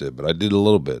parents did, but I did a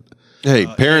little bit. Hey,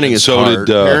 parenting is hard.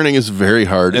 Parenting is very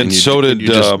hard. And so did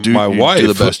my wife.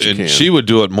 Do the best you can. She would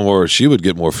do it more. She would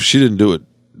get more. She didn't do it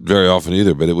very often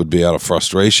either, but it would be out of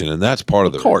frustration. And that's part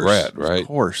of the regret, right? Of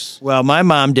course. Well, my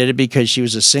mom did it because she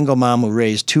was a single mom who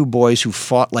raised two boys who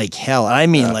fought like hell. I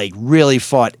mean, like really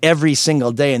fought every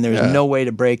single day, and there was no way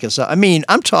to break us up. I mean,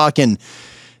 I'm talking,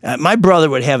 my brother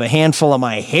would have a handful of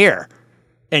my hair.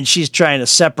 And she's trying to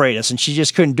separate us, and she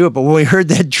just couldn't do it. But when we heard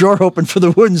that drawer open for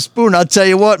the wooden spoon, I'll tell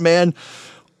you what, man,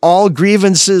 all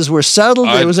grievances were settled.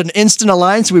 It was an instant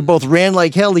alliance. We both ran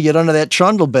like hell to get under that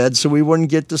trundle bed so we wouldn't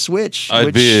get the switch.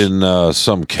 I'd be in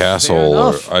some castle,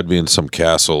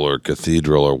 or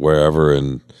cathedral or wherever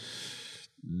in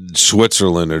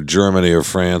Switzerland or Germany or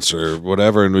France or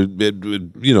whatever, and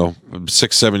we'd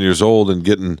 6, 7 years old and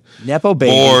getting Nepo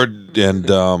baby. bored, and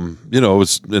it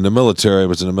was in the military. I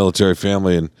was in a military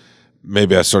family, and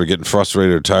maybe I started getting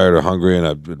frustrated or tired or hungry, and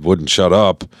I wouldn't shut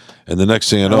up. And the next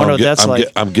thing I know,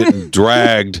 I'm getting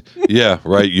dragged. Yeah,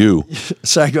 right. You.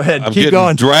 Sorry, go ahead. I'm Keep getting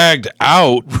going. dragged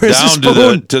out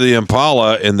down to the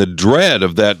Impala, and the dread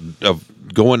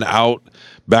of going out.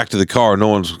 Back to the car. No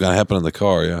one's going to happen in the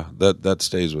car. Yeah, that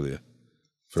stays with you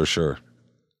for sure.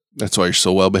 That's why you're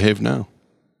so well behaved now.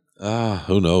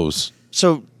 Who knows?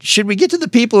 So should we get to the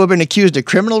people who have been accused of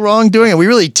criminal wrongdoing? And we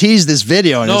really teased this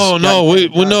video. And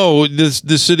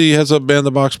The city has a ban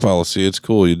the box policy. It's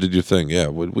cool. You did your thing. Yeah,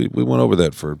 we went over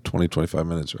that for 20, 25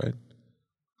 minutes, right?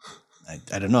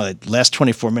 I don't know. The last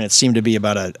 24 minutes seemed to be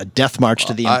about a death march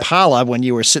to the Impala when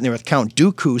you were sitting there with Count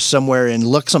Dooku somewhere in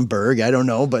Luxembourg. I don't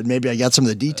know, but maybe I got some of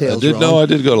the details wrong. No, I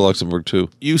did go to Luxembourg too.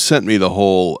 You sent me the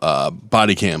whole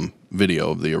body cam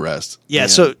video of the arrest. Yeah,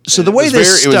 so the way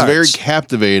this starts, it was very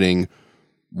captivating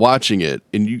watching it.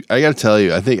 And I got to tell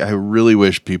you, I really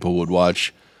wish people would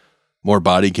watch more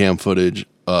body cam footage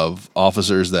of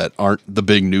officers that aren't the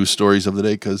big news stories of the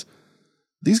day, because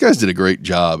these guys did a great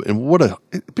job. And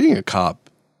being a cop,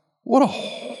 what a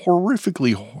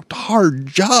horrifically hard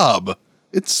job.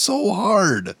 It's so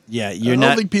hard. Yeah, I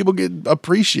don't think people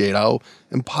appreciate how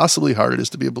impossibly hard it is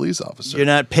to be a police officer. You're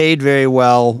not paid very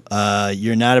well.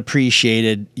 You're not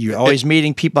appreciated. You're always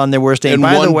meeting people on their worst day. And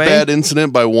by one the way, bad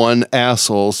incident by one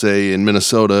asshole, say in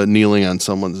Minnesota, kneeling on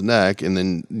someone's neck, and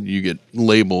then you get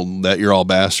labeled that you're all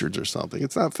bastards or something.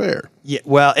 It's not fair. Yeah,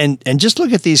 well, and just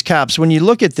look at these cops. When you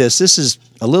look at this is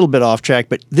a little bit off track,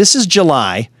 but this is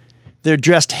July. They're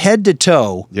dressed head to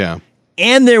toe. Yeah.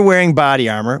 And they're wearing body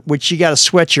armor, which you got to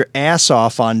sweat your ass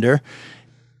off under.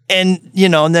 And,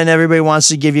 and then everybody wants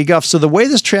to give you guff. So the way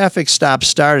this traffic stop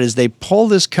started is they pull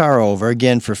this car over,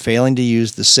 again, for failing to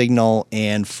use the signal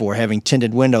and for having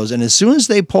tinted windows. And as soon as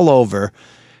they pull over,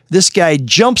 this guy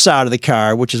jumps out of the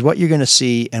car, which is what you're going to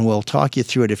see. And we'll talk you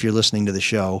through it if you're listening to the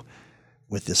show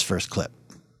with this first clip.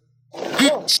 Where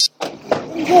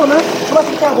you going, man? Come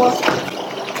on, the car, boss.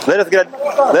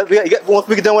 Once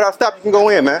we get done with our stop, you can go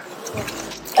in, man.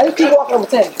 I just keep walking on the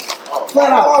 10.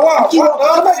 Flat out.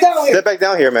 Come back down here. Step back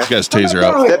down here, man. You guys taser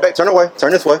out. Step back. Turn away.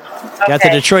 Turn this way. Got the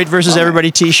Detroit versus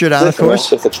everybody T-shirt on, of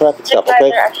course. It's a traffic stop,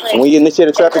 okay? And when you initiate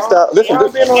a traffic stop, listen.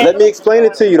 Let me explain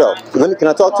it to you, though. Can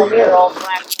I talk to you?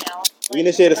 We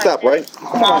initiate a stop, right?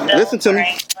 Listen to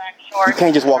me. You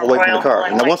can't just walk away from the car.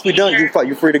 Now, once we're done,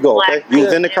 you're free to go, okay? You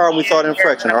was in the car when we saw the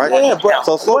infraction, all right? Yeah, but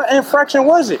what infraction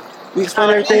was it? We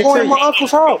explained everything I'm going to to my you.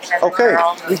 uncle's house. Okay,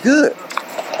 we good.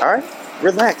 All right?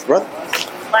 Relax, brother.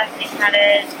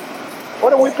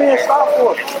 What are we being stopped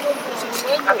for?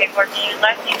 Okay, for you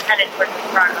left, you headed towards the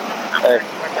front of the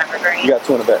Hey, you got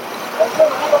two in the back.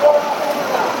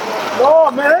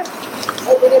 No, man.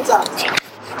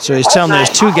 So he's telling me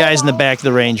there's two guys in the back of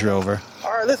the Range Rover.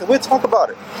 All right, listen, we'll talk about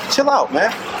it. Chill out,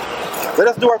 man. Let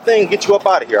us do our thing and get you up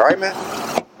out of here, all right, man?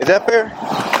 Is that fair?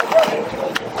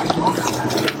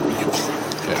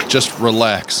 Yeah, just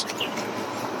relax.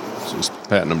 Just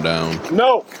patting him down.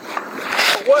 No.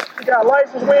 What? You got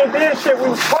license? We ain't did shit. We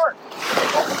was parked.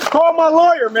 Call my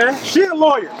lawyer, man. She a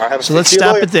lawyer. So let's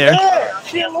stop it there. Yeah,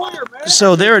 she a lawyer, man.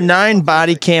 So there are 9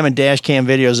 body cam and dash cam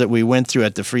videos that we went through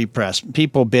at the Free Press.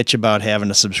 People bitch about having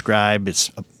to subscribe.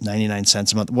 It's 99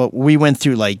 cents a month. Well, we went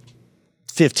through like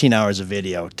 15 hours of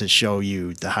video to show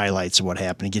you the highlights of what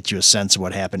happened and get you a sense of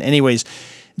what happened. Anyways,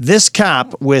 this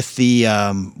cop with the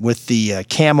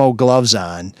camo gloves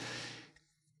on,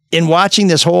 in watching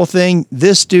this whole thing,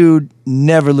 this dude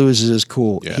never loses his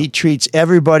cool. Yeah. He treats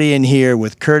everybody in here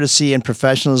with courtesy and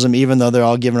professionalism, even though they're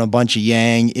all giving a bunch of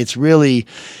yang. It's really,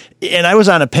 and I was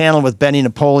on a panel with Benny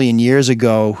Napoleon years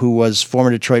ago, who was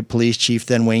former Detroit police chief,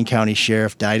 then Wayne County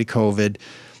sheriff, died of COVID.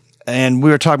 And we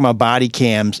were talking about body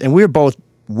cams, and we were both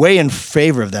way in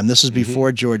favor of them. This was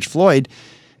before George Floyd,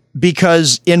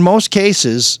 because in most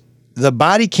cases, the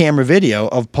body camera video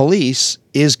of police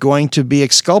is going to be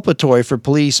exculpatory for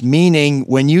police, meaning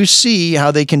when you see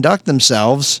how they conduct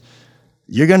themselves,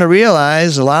 you're going to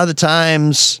realize a lot of the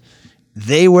times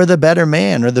they were the better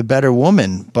man or the better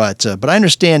woman. But I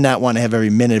understand not wanting to have every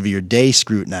minute of your day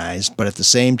scrutinized. But at the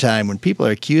same time, when people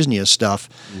are accusing you of stuff,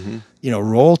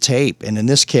 roll tape. And in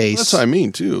this case, That's what I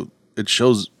mean, too. It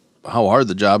shows how hard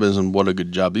the job is and what a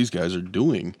good job these guys are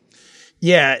doing.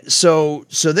 yeah, so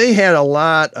they had a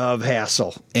lot of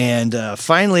hassle, and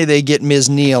finally they get Ms.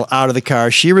 Neal out of the car.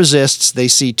 She resists. They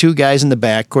see 2 guys in the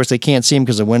back. Of course, they can't see them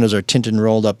because the windows are tinted and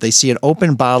rolled up. They see an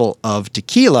open bottle of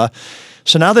tequila.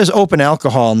 So now there's open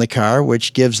alcohol in the car,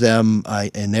 which gives them,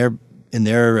 in their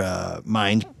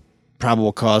mind,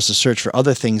 probable cause to search for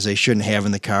other things they shouldn't have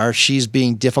in the car. She's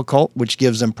being difficult, which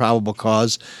gives them probable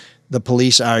cause, the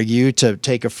police argue, to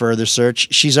take a further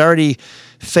search. She's already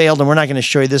failed, and we're not going to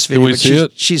show you this video, we but see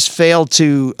it? she's failed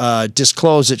to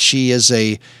disclose that she is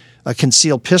a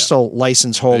concealed pistol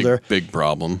license holder. Big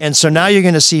problem. And so now you're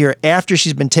going to see her after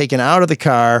she's been taken out of the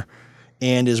car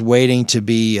and is waiting to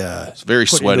be It's very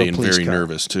put into sweaty a and police very car.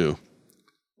 nervous, too.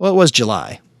 Well, it was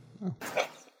July. Can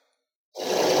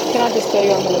I just tell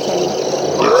you I'm an attorney?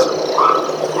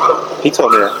 He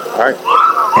told me that, all right?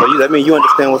 So that means you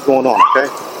understand what's going on, okay?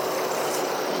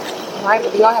 Right,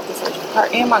 but y'all have to search her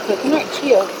and my cousin. Can I?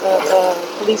 She a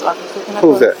police officer. Can I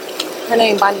Who's go? that? Her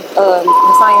name Bonnie.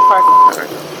 Messiah Parker.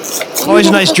 Always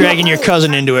nice dragging your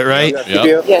cousin into it, right?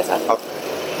 Yep. Yes, I do.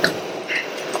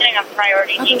 Setting up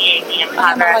priority DEAC in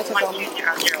progress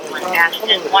 12001 Ashton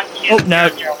Oh, now,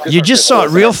 you just saw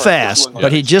it real fast,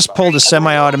 but he just pulled a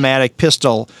semi-automatic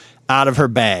pistol out of her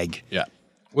bag. Yeah.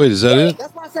 Wait, is that it?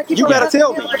 You gotta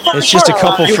tell me. It's just a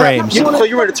couple frames. So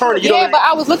you're an attorney. You Yeah, don't. but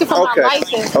I was looking for Okay. my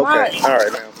license. Okay. All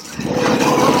right, man.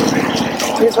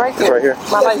 It's right there. Right here.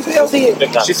 My license. You see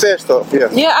it? She said so. Yeah.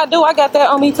 Yeah, I do. I got that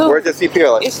on me too. Where's your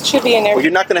CPL? It should be in there. Well,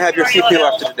 you're not gonna have your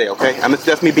CPL after today, okay?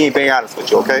 That's me being very honest with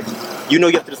you, okay? You know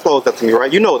you have to disclose that to me,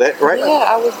 right? You know that, right? Yeah,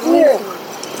 I was doing it.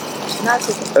 Not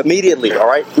to. Immediately, all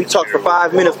right? We talked for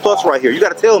 5 minutes plus right here. You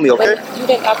gotta tell me, okay? But you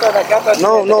didn't. I thought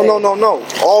No.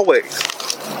 Always.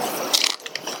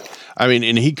 I mean,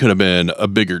 and he could have been a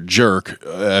bigger jerk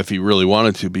if he really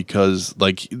wanted to, because,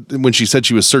 like, when she said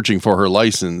she was searching for her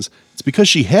license, it's because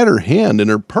she had her hand in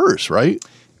her purse, right?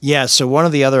 Yeah, so one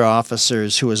of the other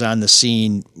officers who was on the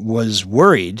scene was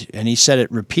worried, and he said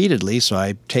it repeatedly, so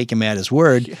I take him at his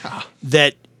word,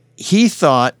 that he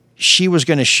thought she was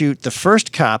going to shoot the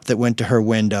first cop that went to her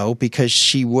window because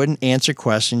she wouldn't answer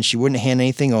questions, she wouldn't hand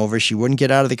anything over, she wouldn't get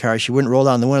out of the car, she wouldn't roll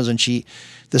down the windows, and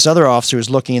this other officer was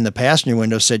looking in the passenger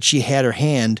window, said she had her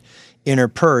hand in her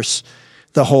purse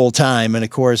the whole time. And of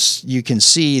course, you can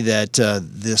see that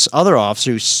this other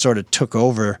officer who sort of took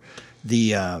over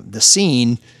the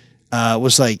scene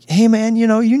was like, hey, man,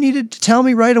 you needed to tell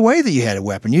me right away that you had a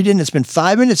weapon. You didn't. It's been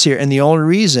 5 minutes here. And the only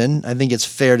reason, I think it's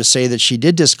fair to say that she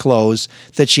did disclose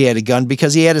that she had a gun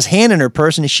because he had his hand in her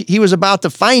purse and he was about to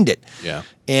find it. Yeah.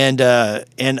 And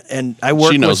I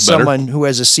work with someone who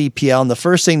has a CPL, and the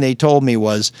first thing they told me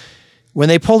was, when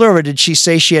they pulled her over, did she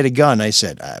say she had a gun? I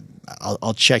said,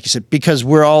 I'll check. He said, because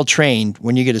we're all trained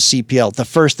when you get a CPL, the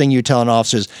first thing you tell an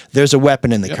officer is, there's a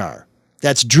weapon in the car.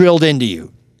 That's drilled into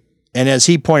you. And as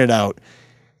he pointed out,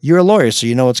 you're a lawyer, so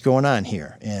you know what's going on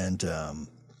here. And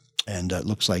it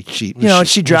looks like she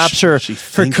drops her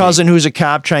cousin who's a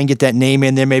cop, try and get that name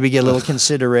in there, maybe get a little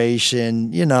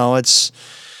consideration. It's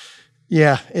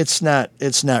not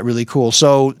really cool.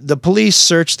 So the police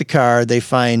search the car. They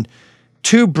find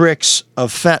 2 bricks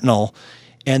of fentanyl,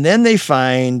 and then they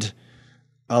find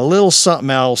a little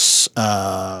something else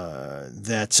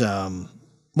let's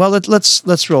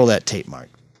roll that tape, Mark.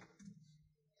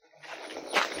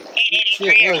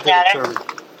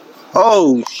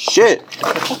 Oh, shit.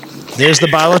 There's the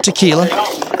bottle of tequila.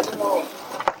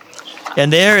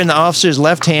 And there in the officer's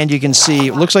left hand, you can see,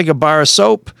 it looks like a bar of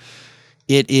soap.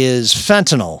 It is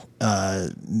fentanyl.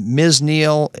 Ms.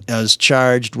 Neal is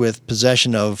charged with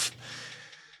possession of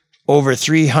over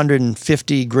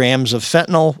 350 grams of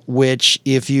fentanyl, which,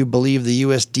 if you believe the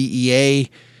US DEA,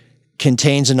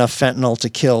 contains enough fentanyl to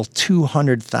kill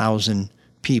 200,000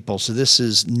 people. So this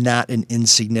is not an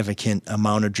insignificant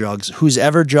amount of drugs.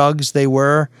 Whosever drugs they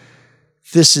were,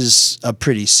 this is a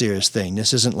pretty serious thing.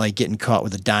 This isn't like getting caught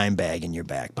with a dime bag in your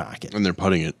back pocket. And they're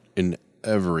putting it in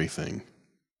everything.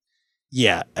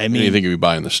 Yeah, I mean, anything you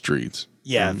buy in the streets.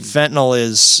 Yeah, fentanyl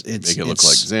is. They make it look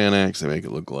like Xanax. They make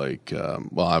it look like,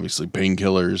 obviously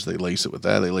painkillers. They lace it with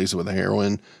that. They lace it with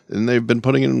heroin, and they've been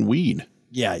putting it in weed.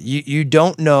 Yeah, you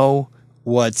don't know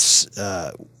what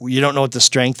the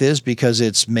strength is because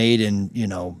it's made in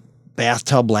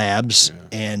bathtub labs,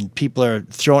 and people are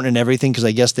throwing it in everything because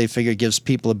I guess they figure it gives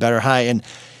people a better high. And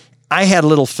I had a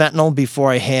little fentanyl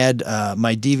before I had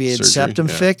my deviated septum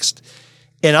fixed.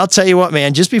 And I'll tell you what,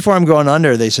 man, just before I'm going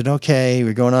under, they said, okay,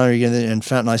 we're going under again and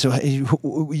fentanyl. I said, hey,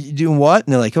 you doing what?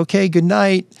 And they're like, okay, good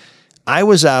night. I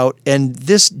was out, and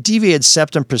this deviated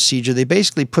septum procedure, they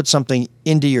basically put something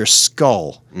into your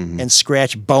skull and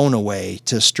scratch bone away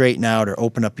to straighten out or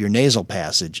open up your nasal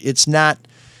passage. It's not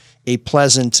a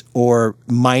pleasant or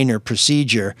minor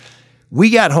procedure.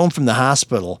 We got home from the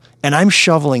hospital, and I'm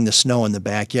shoveling the snow in the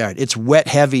backyard. It's wet,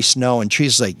 heavy snow, and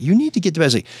Teresa's like, you need to get to bed. I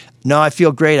was like, no, I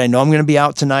feel great. I know I'm going to be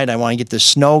out tonight. I want to get the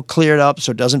snow cleared up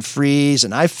so it doesn't freeze.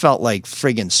 And I felt like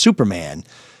friggin' Superman.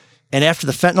 And after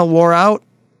the fentanyl wore out,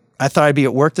 I thought I'd be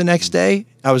at work the next day.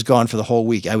 I was gone for the whole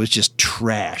week. I was just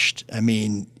trashed. I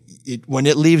mean, when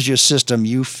it leaves your system,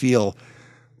 you feel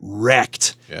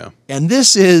wrecked. Yeah. And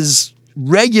this is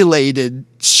regulated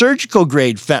surgical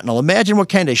grade fentanyl. Imagine what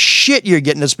kind of shit you're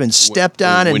getting that's been stepped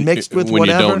on and mixed with when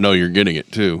whatever. You don't know you're getting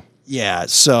it too. Yeah.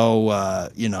 So,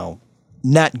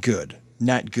 not good.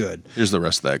 Not good. Here's the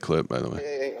rest of that clip, by the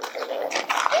way.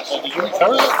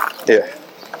 Yeah.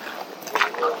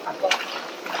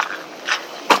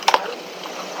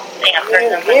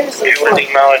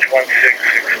 Acknowledge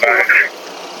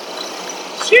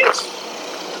 1665. Jeez.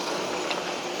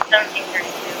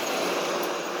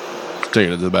 1732. Take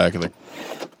it to the back of the.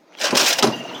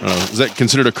 Is that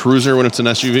considered a cruiser when it's an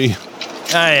SUV?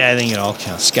 I think it all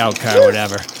counts. Scout car,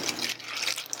 whatever.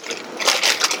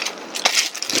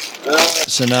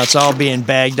 So now it's all being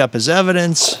bagged up as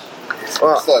evidence.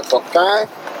 Okay.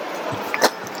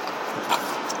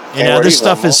 This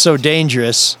stuff is so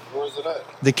dangerous.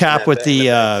 The cop with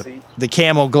the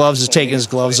camo gloves is taking his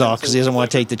gloves off because he doesn't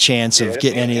want to take the chance of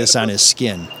getting any of this on his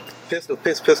skin. Pistol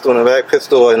in the back,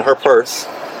 pistol in her purse.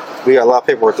 We got a lot of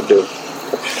paperwork to do.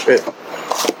 Shit.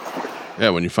 Yeah,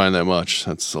 when you find that much,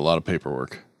 that's a lot of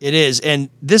paperwork. It is.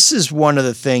 And this is one of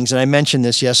the things, and I mentioned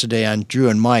this yesterday on Drew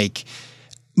and Mike.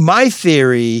 My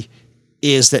theory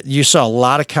is that you saw a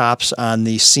lot of cops on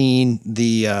the scene.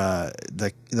 The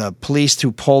police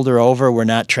who pulled her over were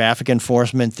not traffic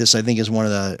enforcement. This, I think, is one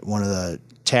of the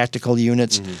tactical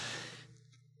units. Mm-hmm.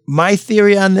 My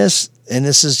theory on this, and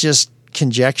this is just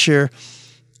conjecture,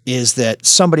 is that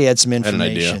somebody had some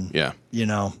information. Had an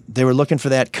idea. They were looking for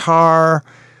that car,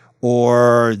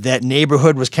 or that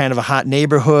neighborhood was kind of a hot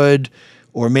neighborhood,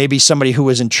 or maybe somebody who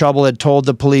was in trouble had told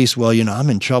the police, well, I'm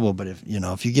in trouble, but if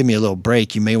you give me a little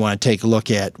break, you may want to take a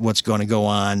look at what's going to go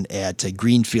on at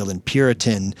Greenfield and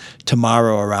Puritan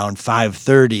tomorrow around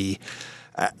 5:30.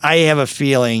 I have a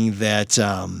feeling that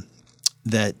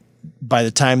that by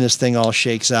the time this thing all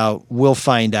shakes out, we'll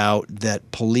find out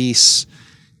that police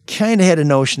kind of had a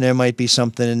notion there might be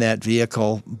something in that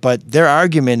vehicle, but their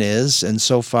argument is, and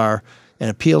so far an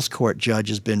appeals court judge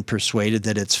has been persuaded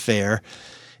that it's fair,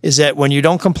 is that when you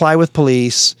don't comply with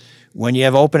police, when you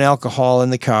have open alcohol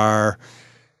in the car,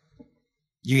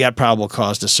 you got probable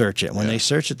cause to search it. When they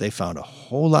searched it, they found a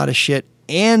whole lot of shit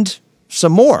and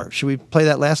some more. Should we play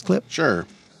that last clip? Sure.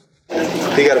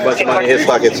 He got a bunch of money in his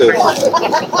pocket too.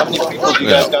 How many people do you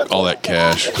guys got? All that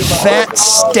cash. Fat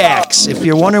stacks. If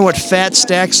you're wondering what fat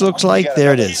stacks looks like,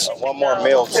 there it is. One more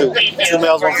male too. 2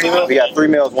 males, 1 female? We got 3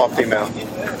 males, 1 female.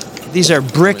 These are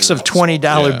bricks of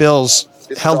 $20 bills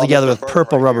held together with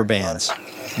purple rubber bands.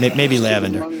 Maybe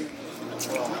lavender.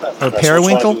 Or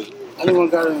periwinkle? Anyone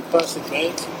got it in plastic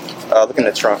bags? Look in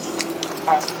the trunk.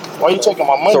 Why are you taking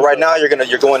my money? So right now you're going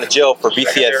to jail for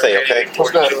BCSA, okay?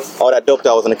 What's that? All that dope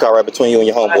that was in the car right between you and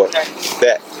your homeboy.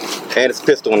 That. And it's a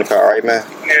pistol in the car, right, man?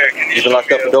 You been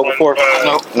locked up for dope before?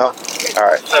 No. No? All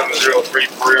right.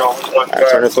 7033. All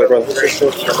right, turn this way, brother.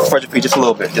 Spread your feet just a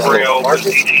little bit. Just a little.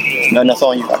 Nothing else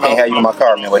on you. I can't have you in my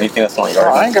car, man, with anything else on you, all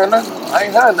right? I ain't got nothing. I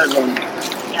ain't got nothing on me.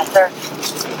 Yes, sir.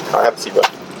 All right, have a seat, brother.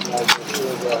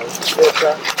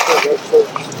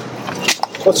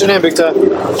 What's your name, Big Time?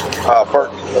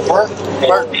 Burton.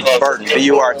 Burton.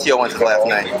 B-U-R-T-O-N is the last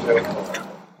name.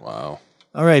 Wow.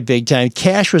 All right, Big Time.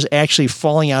 Cash was actually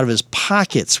falling out of his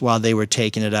pockets while they were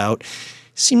taking it out.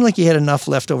 Seemed like he had enough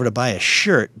left over to buy a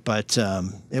shirt, but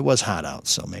it was hot out,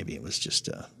 so maybe it was just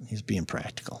he's being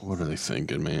practical. What are they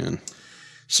thinking, man?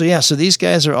 So these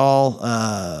guys are all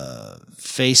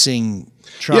facing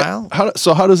trial. Yeah.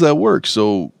 How does that work?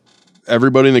 So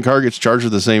everybody in the car gets charged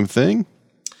with the same thing?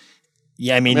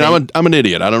 Yeah, I mean I'm an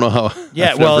idiot. I don't know how.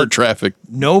 Yeah, I've never trafficked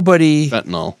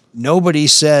fentanyl. Nobody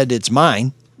said it's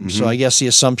mine. Mm-hmm. So I guess the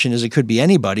assumption is it could be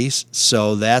anybody's.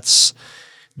 So that's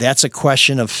a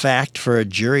question of fact for a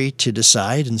jury to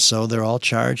decide. And so they're all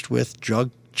charged with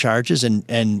drug charges.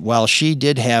 And while she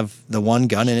did have the one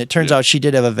gun, and it turns out she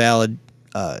did have a valid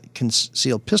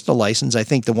concealed pistol license, I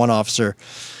think the one officer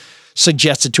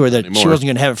suggested to her that she wasn't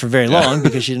going to have it for very long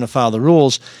because she didn't follow the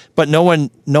rules. But no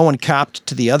one copped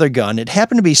to the other gun. It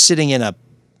happened to be sitting in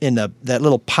that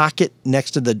little pocket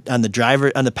next to on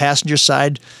the passenger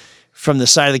side, from the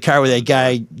side of the car where that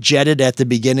guy jetted at the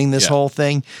beginning. This whole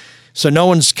thing. So no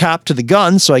one's copped to the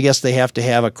gun. So I guess they have to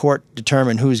have a court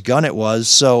determine whose gun it was.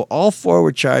 So all 4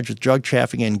 were charged with drug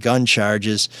trafficking and gun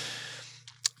charges.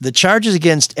 The charges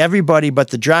against everybody but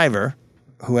the driver,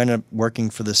 who ended up working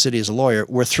for the city as a lawyer,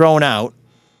 were thrown out.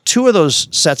 2 of those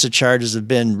sets of charges have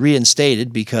been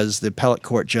reinstated because the appellate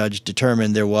court judge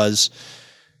determined there was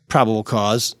probable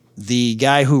cause. The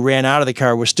guy who ran out of the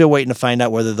car, we're still waiting to find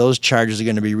out whether those charges are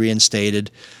going to be reinstated.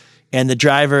 And the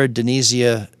driver,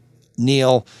 Denisia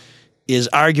Neal, is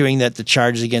arguing that the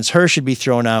charges against her should be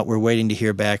thrown out. We're waiting to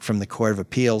hear back from the Court of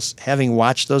Appeals. Having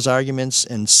watched those arguments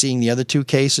and seeing the other 2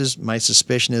 cases, my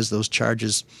suspicion is those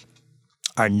charges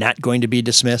are not going to be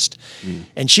dismissed.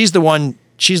 And she's the one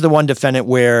defendant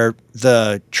where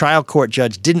the trial court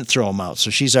judge didn't throw him out. So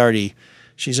she's already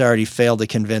failed to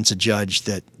convince a judge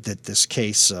that this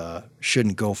case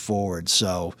shouldn't go forward.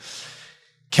 So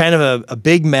kind of a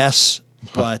big mess.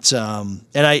 But and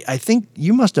I think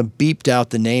you must have beeped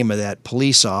out the name of that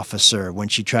police officer when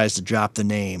she tries to drop the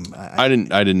name. I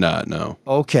did not know.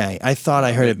 Okay, I thought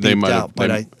I heard it beeped out, but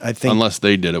I think unless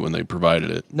they did it when they provided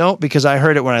it. No, because I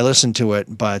heard it when I listened to it.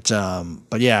 But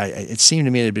yeah, it seemed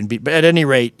to me it had been beeped. But at any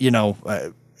rate,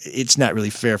 it's not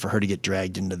really fair for her to get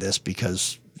dragged into this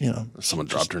because someone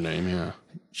dropped her name. Yeah,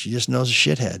 she just knows a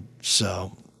shithead.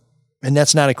 So. And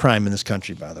that's not a crime in this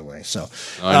country, by the way. So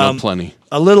I know plenty.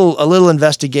 A little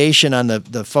investigation on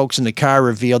the folks in the car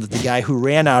revealed that the guy who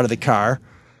ran out of the car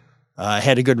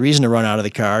had a good reason to run out of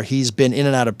the car. He's been in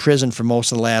and out of prison for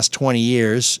most of the last 20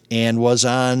 years and was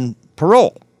on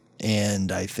parole.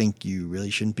 And I think you really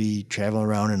shouldn't be traveling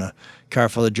around in a car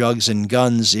full of drugs and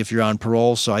guns if you're on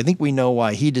parole. So I think we know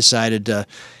why he decided to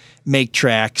make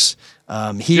tracks.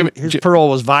 His parole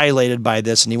was violated by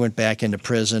this, and he went back into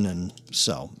prison. And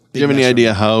so, do you have any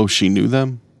idea how she knew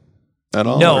them at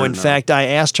all? No. In fact, I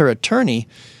asked her attorney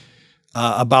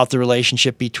about the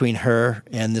relationship between her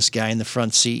and this guy in the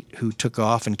front seat who took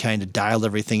off and kind of dialed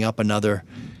everything up another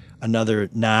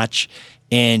notch,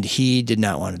 and he did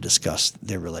not want to discuss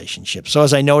their relationship. So,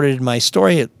 as I noted in my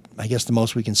story, I guess the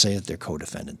most we can say is they're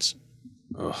co-defendants.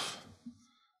 Ugh.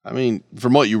 I mean,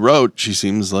 from what you wrote, she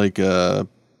seems like on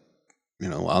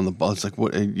the ball. It's like,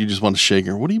 what, you just want to shake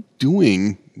her. What are you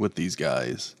doing with these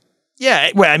guys?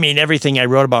 Yeah, well, I mean, everything I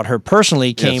wrote about her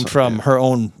personally came from her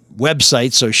own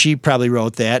website, so she probably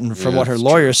wrote that, and from what her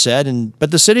lawyer said. But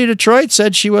the city of Detroit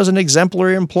said she was an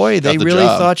exemplary employee. They really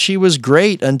thought she was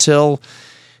great until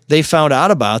they found out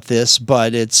about this.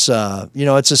 But it's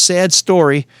it's a sad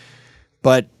story.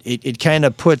 but it kind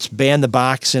of puts Ban the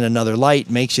Box in another light,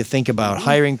 makes you think about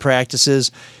hiring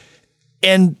practices.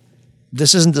 And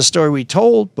this isn't the story we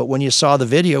told, but when you saw the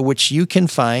video, which you can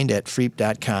find at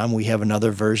freep.com, we have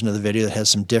another version of the video that has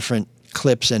some different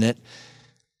clips in it.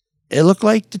 It looked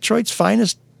like Detroit's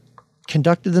finest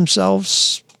conducted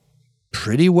themselves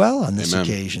pretty well on this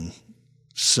occasion.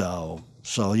 So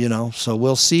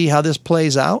we'll see how this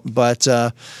plays out, but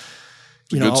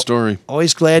good story.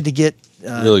 Always glad to get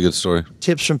really good story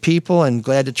tips from people and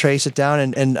glad to trace it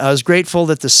down. And I was grateful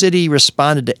that the city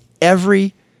responded to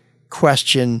every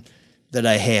question that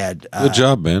I had. Good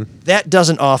job, man. That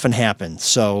doesn't often happen.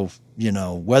 So,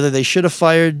 whether they should have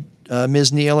fired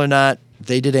Ms. Neal or not,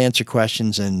 they did answer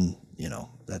questions, and,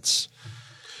 that's...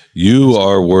 You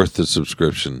are worth the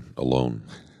subscription alone.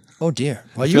 Oh, dear.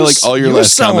 Well, I feel like all your you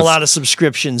last selling comments- a lot of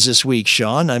subscriptions this week,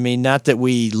 Sean. I mean, not that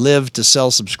we live to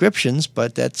sell subscriptions,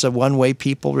 but that's one way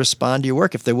people respond to your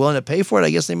work. If they're willing to pay for it,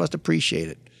 I guess they must appreciate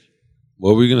it.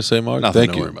 What were you going to say, Mark? Nothing,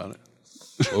 Thank don't you. worry about it.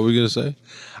 What were we going to say?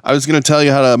 I was going to tell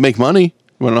you how to make money.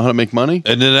 You want to know how to make money?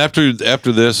 And then after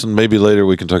this, and maybe later,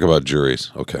 we can talk about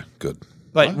juries. Okay, good.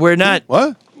 But we're not...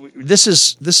 What? This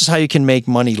is how you can make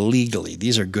money legally.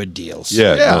 These are good deals.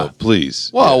 Yeah. Yeah. No, please.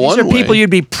 Well, These one are way. people you'd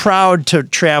be proud to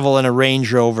travel in a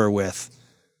Range Rover with.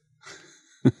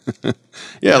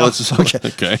 Yeah, let's start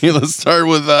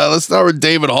with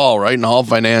David Hall, right? In Hall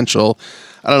Financial.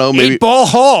 I don't know, maybe 8-Ball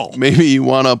Hall. maybe you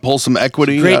want to pull some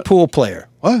equity. Great pool player.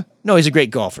 What? No, he's a great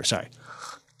golfer. Sorry.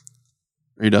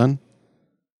 Are you done?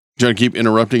 Do you want to keep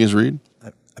interrupting his read?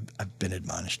 I've been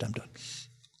admonished. I'm done.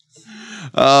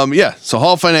 So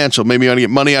Hall Financial, maybe you want to get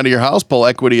money out of your house, pull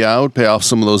equity out, pay off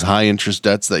some of those high interest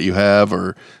debts that you have,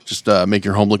 or just make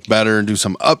your home look better and do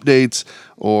some updates,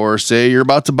 or say you're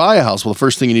about to buy a house. Well, the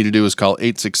first thing you need to do is call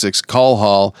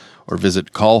 866-CALL-HALL or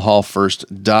visit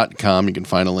callhallfirst.com. You can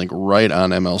find a link right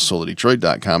on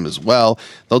mlsolodetroit.com as well.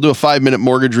 They'll do a 5-minute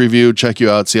mortgage review, check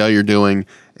you out, see how you're doing,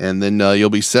 and then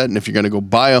you'll be set. And if you're going to go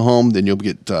buy a home, then you'll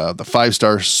get the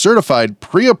 5-star certified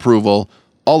pre-approval.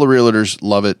 All the realtors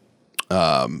love it.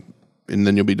 And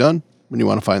then you'll be done. When you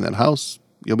want to find that house,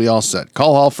 you'll be all set.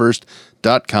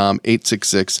 Callhallfirst.com,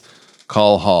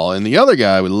 866-CALL-HALL. And the other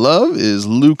guy we love is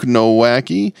Luke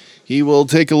Nowacki. He will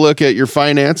take a look at your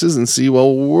finances and see,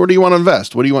 well, where do you want to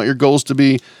invest? What do you want your goals to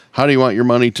be? How do you want your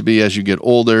money to be as you get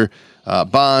older?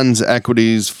 Bonds,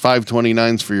 equities,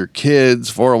 529s for your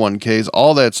kids, 401ks,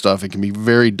 all that stuff. It can be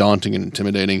very daunting and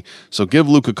intimidating. So give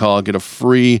Luke a call. Get a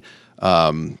free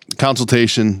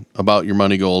consultation about your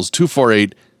money goals.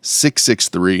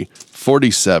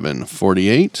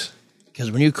 248-663-4748. Because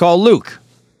when you call Luke,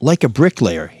 like a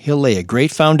bricklayer, he'll lay a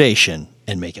great foundation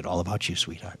and make it all about you,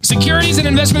 sweetheart. Securities and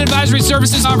investment advisory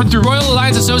services offered through Royal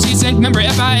Alliance Associates Inc. Member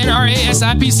FINRA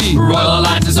SIPC. Royal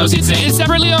Alliance Associates Inc. is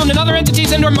separately owned, and other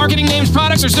entities and/or marketing names,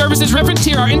 products, or services referenced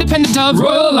here are independent of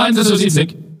Royal Alliance Associates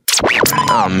Inc.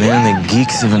 Oh man, the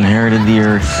geeks have inherited the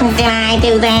earth. Did I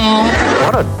do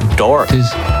that? What a dork.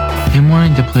 Does him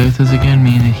wanting to play with us again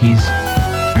mean that he's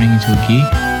turning into a geek,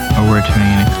 or we're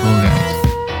turning into cool guys?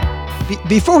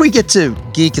 Before we get to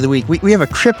Geek of the Week, we have a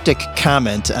cryptic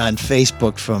comment on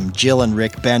Facebook from Jill and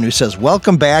Rick Ben who says,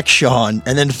 "Welcome back, Sean,"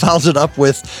 and then follows it up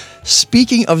with,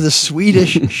 "Speaking of the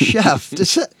Swedish chef."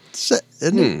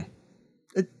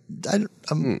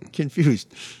 I'm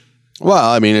confused. Well,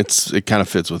 I mean, it kind of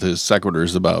fits with his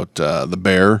sequiturs about the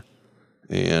bear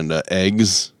and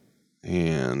eggs,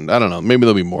 and I don't know. Maybe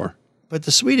there'll be more. But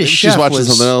the Swedish Maybe chef she's watching was,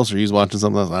 something else, or he's watching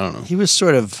something else. I don't know. He was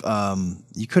sort of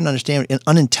you couldn't understand,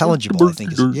 unintelligible. I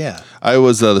think. Yeah. I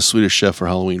was the Swedish chef for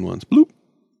Halloween once. Bloop.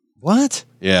 What?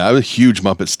 Yeah, I was a huge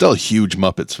Muppets. Still a huge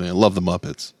Muppets fan. Love the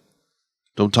Muppets.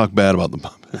 Don't talk bad about the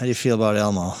Muppets. How do you feel about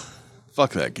Elmo?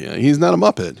 Fuck that guy. He's not a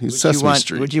Muppet. He's Sesame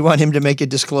Street. Would you want him to make a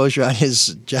disclosure on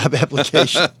his job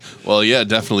application? Well, yeah,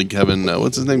 definitely Kevin.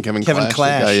 What's his name? Kevin Clash.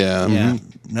 Clash. That guy, yeah. Yeah.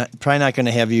 Mhm. Probably not going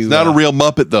to have you. Not a real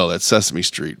Muppet, though. That's Sesame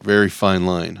Street. Very fine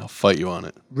line. I'll fight you on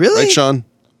it. Really? Right, Sean?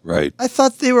 Right. I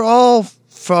thought they were all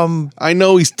from. I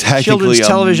know he's technically children's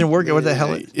television working. What the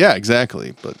hell? Yeah,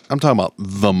 exactly. But I'm talking about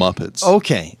the Muppets.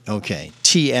 Okay.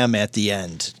 TM at the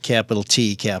end. Capital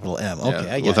T, capital M. Okay,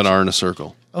 Yeah, I got with an R in a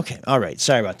circle. Okay, all right.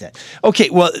 Sorry about that. Okay,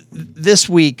 well, this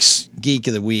week's Geek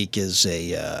of the Week is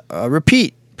a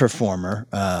repeat performer,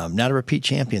 not a repeat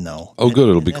champion, though. Oh, good.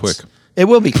 It'll be quick. It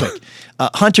will be quick.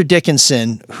 Hunter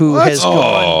Dickinson, who has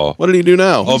gone. What did he do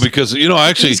now? Oh, because,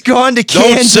 actually. He's gone to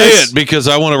Don't Kansas. say it, because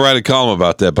I want to write a column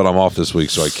about that, but I'm off this week,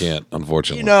 so I can't,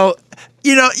 unfortunately.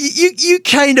 You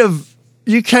kind of,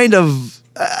 he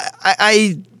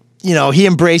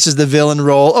embraces the villain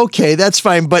role. Okay, that's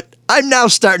fine. But I'm now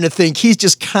starting to think he's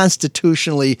just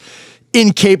constitutionally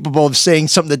incapable of saying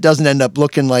something that doesn't end up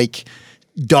looking like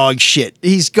dog shit.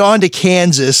 He's gone to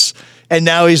Kansas, and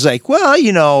now he's like, well,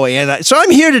 so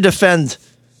I'm here to defend.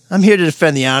 I'm here to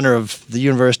defend the honor of the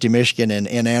University of Michigan and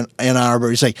Ann Arbor.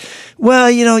 He's like, well,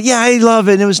 I love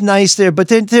it. And it was nice there, but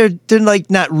they're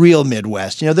like not real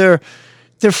Midwest.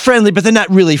 They're friendly, but they're not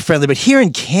really friendly. But here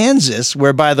in Kansas,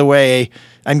 where, by the way,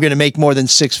 I'm going to make more than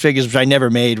six figures, which I never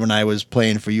made when I was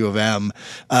playing for U of M.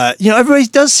 Everybody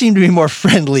does seem to be more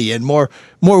friendly and more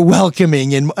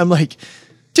welcoming. And I'm like,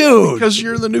 dude, because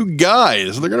you're the new guy,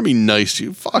 so they're going to be nice to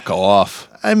you. Fuck off.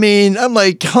 I mean, I'm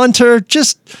like, Hunter,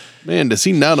 just. Man, does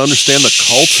he not understand the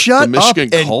cult? Shut the Michigan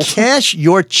up and cult? Cash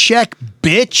your check,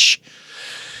 bitch.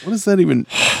 What does that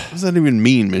even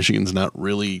mean? Michigan's not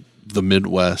really the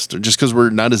Midwest, or just because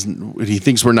he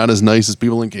thinks we're not as nice as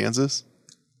people in Kansas?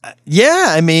 Yeah,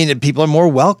 I mean, people are more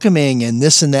welcoming and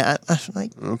this and that. I'm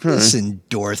like, okay. Listen,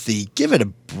 Dorothy, give it a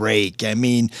break. I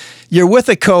mean, you're with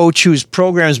a coach whose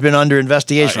program's been under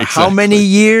investigation for how many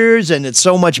years, and it's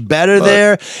so much better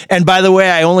there. And by the way,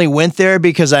 I only went there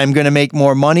because I'm going to make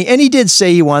more money. And he did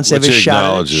say he wants to have a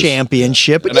shot at a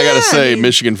championship. And I got to say,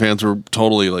 Michigan fans were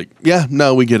totally like, yeah,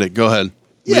 no, we get it. Go ahead.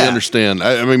 We understand.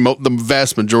 I mean, the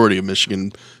vast majority of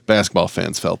Michigan basketball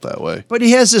fans felt that way. But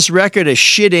he has this record of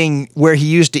shitting where he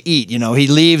used to eat. He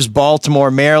leaves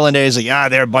Baltimore, Maryland, and he's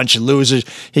like, they're a bunch of losers.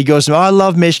 He goes, I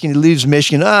love Michigan. He leaves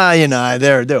Michigan.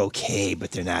 They're okay,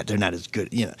 but they're not as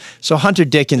good. So Hunter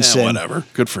Dickinson. Whatever.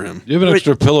 Good for him. You have an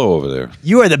extra pillow over there.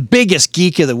 You are the biggest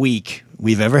geek of the week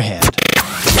we've ever had.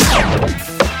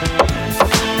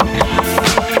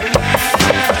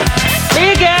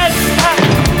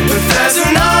 There's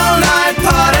an all-night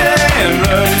party in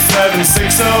room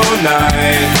 7609.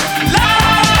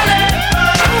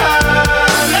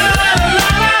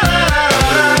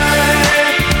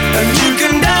 And you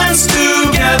can dance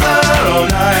together all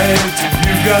night if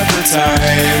you've got the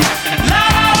time.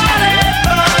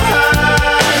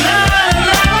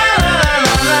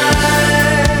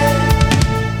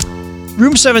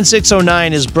 Room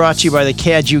 7609 is brought to you by the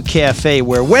Caju Cafe,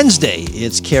 where Wednesday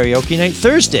it's karaoke night,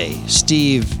 Thursday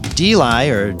Steve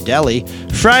Deli or Deli,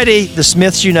 Friday the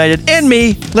Smiths United, and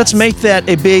me. Let's make that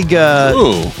a big.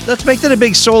 Let's make that a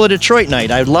big Soul of Detroit night.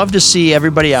 I'd love to see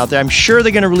everybody out there. I'm sure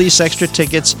they're going to release extra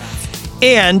tickets,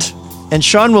 and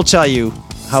Sean will tell you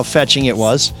how fetching it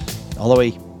was, although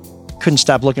he couldn't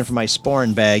stop looking for my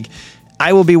sporn bag.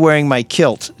 I will be wearing my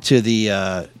kilt to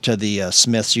the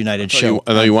Smiths United show.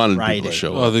 I thought you wanted people to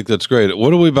show up. Oh, I think that's great.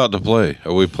 What are we about to play?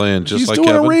 Are we playing just like doing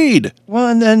Kevin? a read. Well,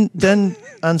 and then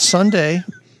on Sunday,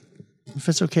 if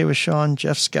it's okay with Sean,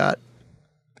 Jeff Scott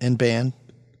and band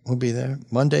will be there.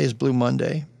 Monday is Blue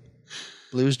Monday,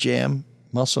 Blues Jam,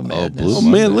 Muscle Madness. Oh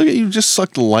man, look at you! Just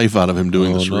sucked the life out of him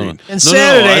doing this read. And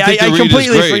Saturday, I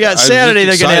completely forgot. Saturday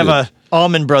they're going to have a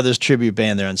Allman Brothers tribute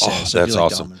band there on Saturday. Oh, that's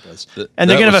awesome. And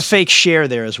they're going to have a fake Cher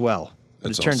there as well.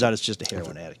 But it turns out it's just a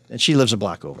heroin addict. And she lives a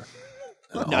block over.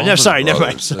 No, sorry, never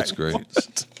mind. Sorry. That's great.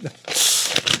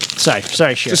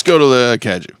 Sorry, Cher. Just go to the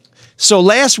Caju. So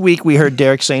last week we heard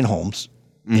Derek St. Holmes.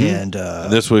 And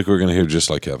this week we're going to hear Just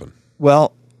Like Kevin.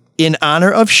 Well, in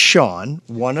honor of Sean,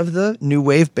 one of the new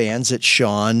wave bands that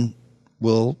Sean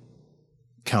will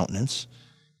countenance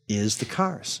is the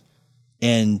Cars.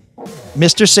 And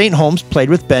Mr. St. Holmes played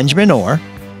with Benjamin Orr.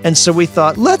 And so we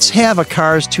thought, let's have a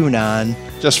Cars tune on.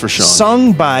 Just for Sean.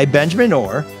 Sung by Benjamin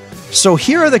Orr. So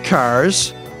here are the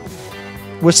Cars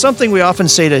with something we often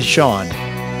say to Sean.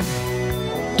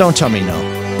 Don't tell me no.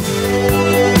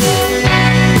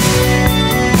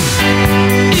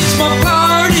 It's my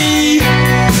party.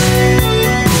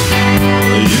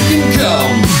 You can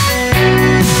come.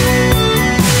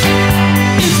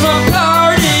 It's my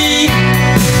party.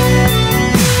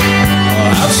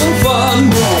 Have some fun.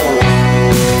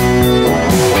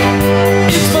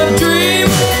 It's my dream.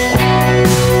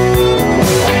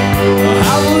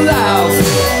 I will laugh.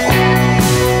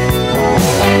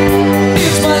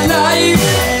 It's my life.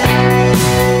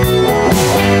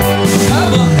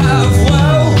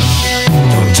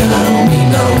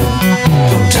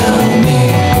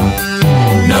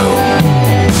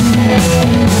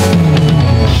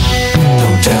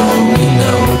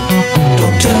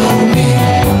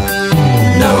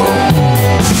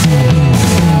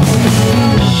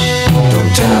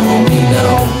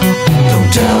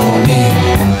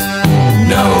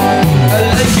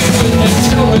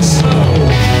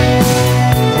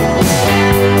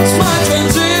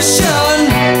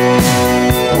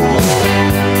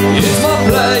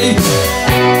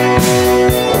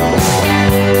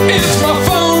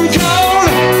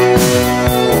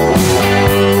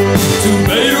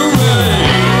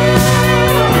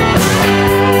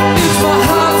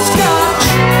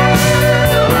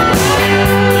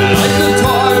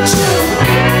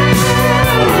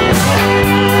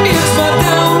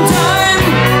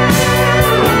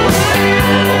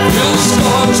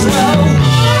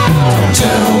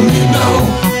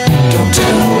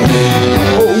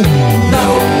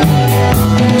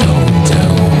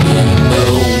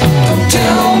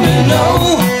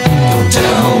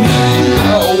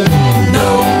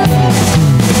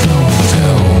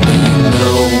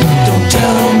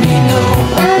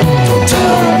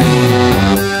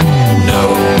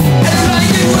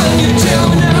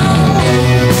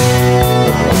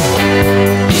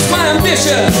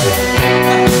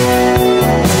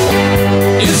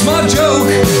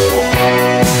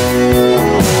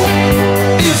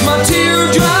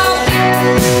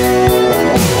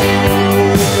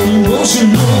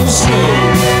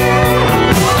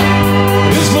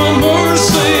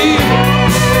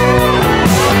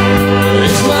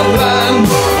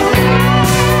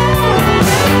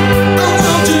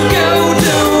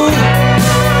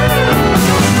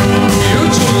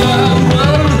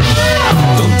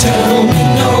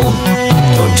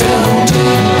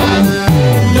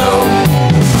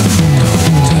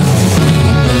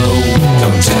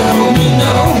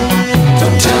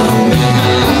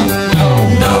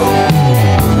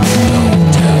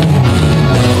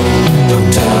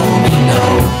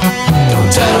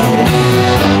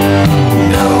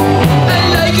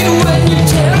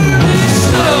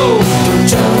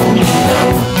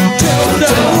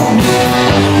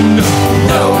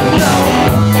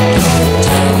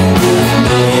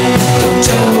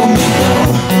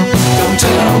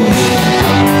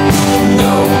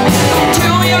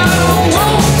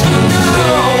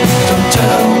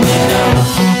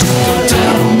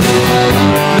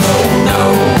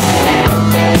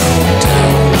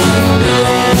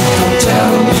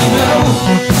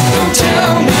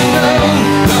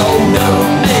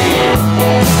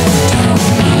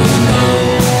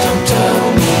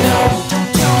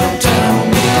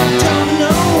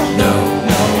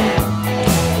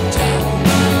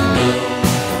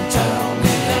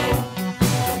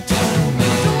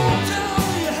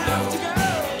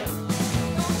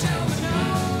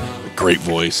 great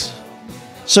voice.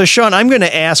 So, Sean, I'm going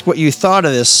to ask what you thought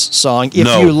of this song, if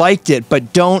No. you liked it,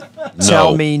 but don't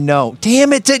tell me no.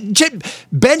 Damn it.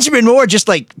 Benjamin Moore, just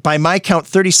like by my count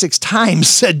 36 times,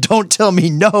 said, don't tell me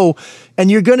no. And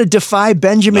you're going to defy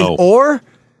Benjamin No. Orr?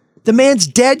 The man's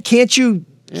dead. Can't you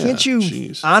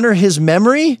honor his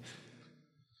memory?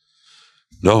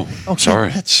 No, Okay, sorry.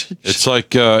 that's- It's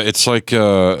like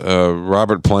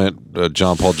Robert Plant,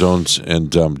 John Paul Jones,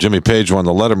 and Jimmy Page were on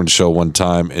the Letterman show one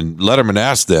time, and Letterman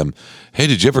asked them, "Hey,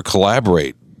 did you ever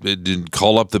collaborate? Did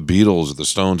call up the Beatles or the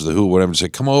Stones or the Who, or whatever, and say,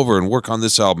 come over and work on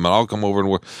this album, and I'll come over and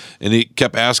work." And he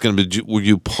kept asking him, were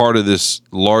you part of this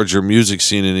larger music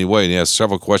scene in any way? And he asked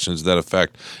several questions to that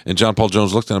effect. And John Paul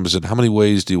Jones looked at him and said, "How many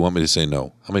ways do you want me to say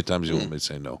no? How many times do you want me to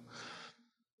say no?"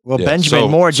 Well, Yeah,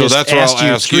 Benjamin Moore just that's what asked I'll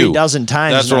you ask 3 dozen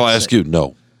times. That's what not I'll to ask say- you.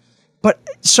 No, But,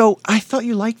 so I thought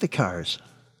you liked the Cars.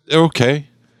 they're okay,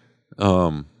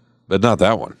 but not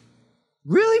that one.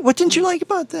 Really? What didn't you like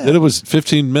about that? It was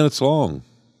 15 minutes long.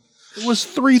 It was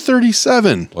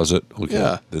 3:37. Was it? Okay.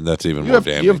 Yeah. Then that's even You more have,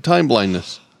 damning. you have time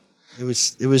blindness.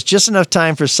 It was just enough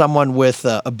time for someone with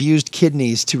abused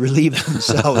kidneys to relieve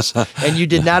themselves, and you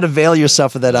did not avail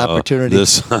yourself of that opportunity.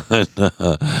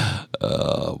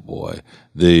 Oh boy,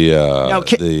 the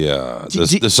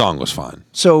song was fine.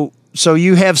 So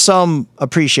you have some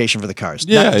appreciation for the Cars.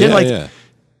 Yeah,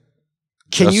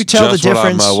 Can you tell the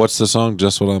difference? What's the song?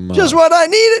 Just what I'm. Just what I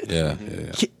needed.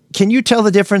 Yeah. Can you tell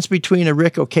the difference between a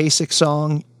Rick Ocasek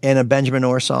song and a Benjamin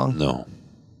Orr song? No.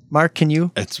 Mark, can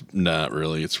you? It's not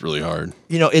really. It's really hard.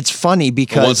 You know, it's funny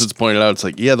because But once it's pointed out, it's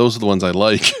like, yeah, those are the ones I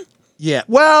like. Yeah.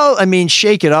 Well, I mean,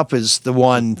 Shake It Up is the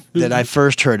one that I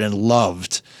first heard and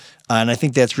loved. And I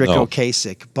think that's Rick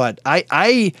Ocasek. But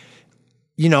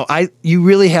you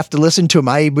really have to listen to him.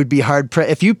 I would be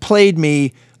if you played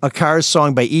me a Cars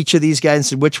song by each of these guys and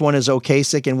said which one is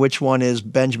Ocasek and which one is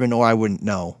Benjamin Orr, I wouldn't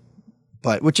know.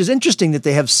 But which is interesting that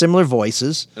they have similar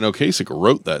voices. And Ocasek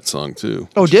wrote that song too.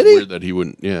 Oh, which did is he? Weird that he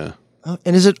wouldn't. Yeah.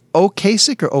 And is it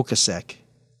Ocasek or Ocasek?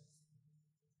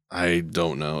 I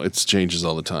don't know. It changes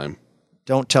all the time.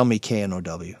 Don't tell me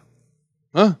K-N-O-W.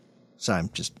 Huh? Sorry, I'm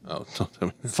just don't tell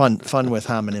me. fun with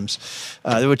homonyms,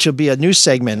 which will be a new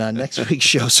segment on next week's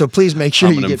show. So please make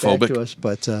sure you get back to us.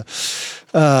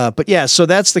 But yeah, so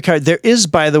that's the car. There is,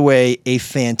 by the way, a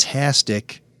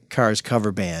fantastic Cars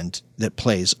cover band that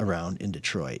plays around in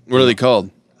Detroit. What are they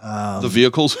called? The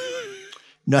Vehicles?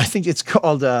 No, I think it's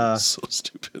called so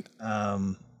stupid.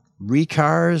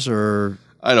 Recars or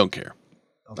I don't care.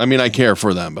 I mean, I care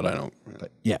for them, but I don't.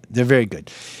 But yeah, they're very good.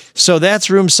 So that's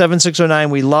room 7609.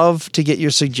 We love to get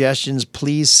your suggestions.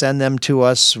 Please send them to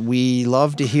us. We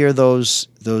love to hear those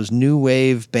new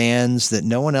wave bands that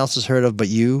no one else has heard of but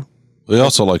you. We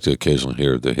also like to occasionally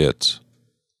hear the hits.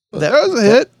 That was a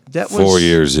hit. That was 4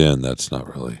 years in. That's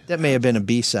not really. That may have been a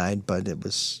B-side, but it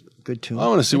was a good tune. I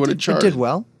want to see what it charted. It did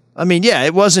well. I mean, yeah,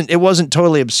 it wasn't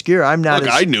totally obscure. I'm not.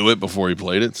 Look, I knew it before he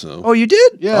played it. So. Oh, you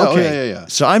did? Yeah. Okay. Yeah.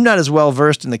 So I'm not as well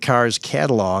versed in the Cars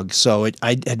catalog, so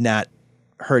I had not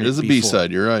heard it. It is a before.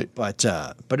 B-side. You're right. But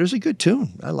it was a good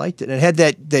tune. I liked it. It had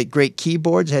that great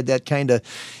keyboards. Had that kind of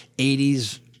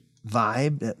 80s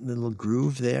vibe, that little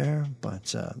groove there.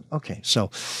 But okay,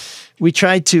 so we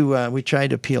tried to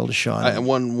appeal to Sean.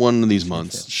 One of these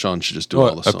months, Sean should just do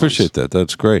all the songs. I appreciate that.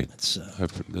 That's great.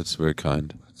 That's very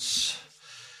kind.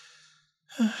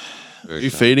 Are you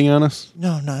fading on us?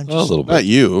 No, I'm just a little bit. Not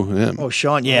you. Him. Oh,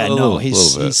 Sean. Yeah, little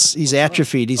he's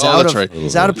atrophied. He's that's right.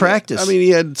 He's out of practice. I mean, he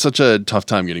had such a tough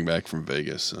time getting back from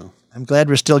Vegas. So I'm glad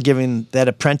we're still giving that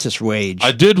apprentice wage.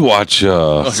 I did watch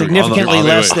significantly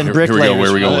less than bricklayers.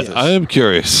 Where are we going with this? I am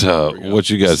curious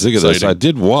what you guys think of this. I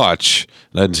did watch,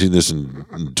 and I hadn't seen this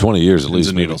in 20 years at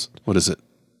least. Needles. What is it?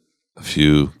 A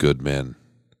Few Good Men.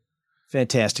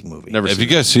 Fantastic movie. Have you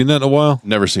guys seen that in a while?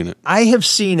 Never seen it. I have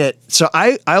seen it. So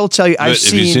I'll tell you, Have you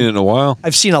seen it in a while?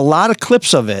 I've seen a lot of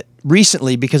clips of it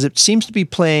recently because it seems to be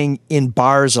playing in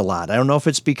bars a lot. I don't know if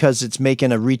it's because it's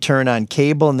making a return on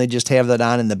cable and they just have that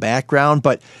on in the background,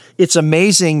 but it's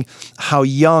amazing how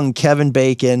young Kevin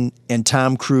Bacon and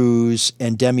Tom Cruise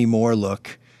and Demi Moore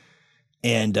look.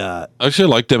 And I actually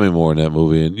liked Demi Moore in that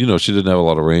movie, and she didn't have a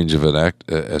lot of range of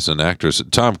as an actress.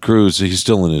 Tom Cruise, he's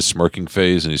still in his smirking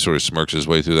phase, and he sort of smirks his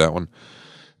way through that one.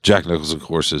 Jack Nicholson, of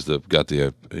course, has got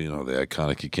the the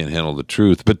iconic "You Can't Handle the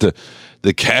Truth," but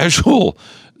the casual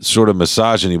sort of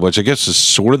misogyny, which I guess is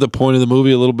sort of the point of the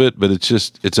movie a little bit, but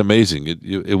it's amazing.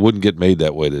 It wouldn't get made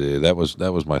that way today. That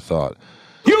was my thought.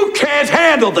 You can't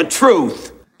handle the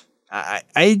truth.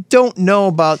 I don't know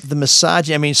about the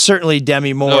misogyny. I mean, certainly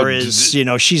Demi Moore is,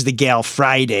 she's the gal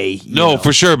Friday. No,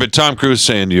 for sure. But Tom Cruise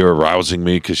saying you're arousing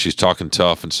me because she's talking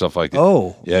tough and stuff like that.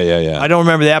 Oh. Yeah. I don't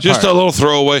remember that Just part. a little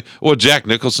throwaway. Well, Jack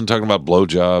Nicholson talking about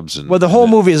blowjobs. And Well, the whole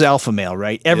movie is alpha male,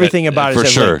 right? Everything about it for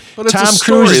is sure. like, But it's a Tom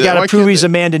story Cruise has that- got why to prove can't he's they-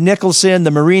 Amanda Nicholson.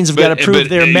 The Marines have got to prove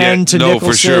they're men to no, Nicholson.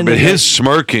 for sure. But and his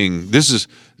smirking, this is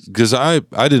because I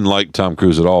didn't like Tom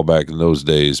Cruise at all back in those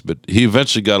days, but he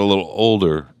eventually got a little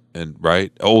older and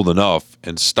old enough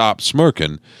and stopped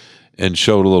smirking and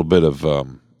showed a little bit of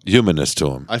humanness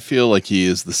to him. I feel like he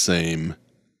is the same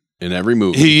in every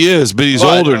movie. He is, but he's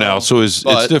older now, so it's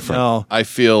different. No. I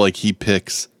feel like he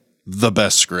picks the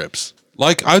best scripts.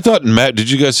 Like I thought, did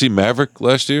you guys see Maverick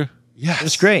last year? Yes.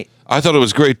 It's great. I thought it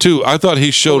was great too. I thought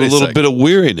he showed a little bit of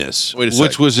weariness,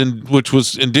 which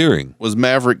was endearing. Was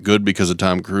Maverick good because of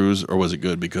Tom Cruise, or was it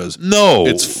good because No,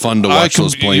 it's fun to watch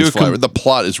those planes fly? The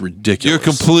plot is ridiculous. You're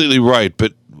completely right,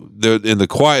 but in the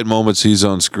quiet moments he's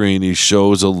on screen, he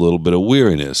shows a little bit of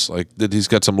weariness, like that he's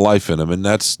got some life in him, and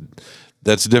that's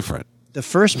different. The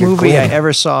first movie I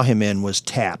ever saw him in was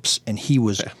Taps, and he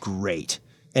was great.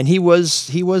 And he was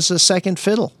a second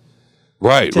fiddle.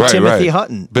 Right, to Timothy right.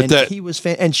 Hutton, But and he was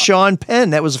and Sean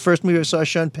Penn. That was the first movie I saw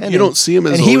Sean Penn. You don't see him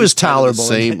as and he always was kind of tolerable. the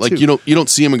same. Like you don't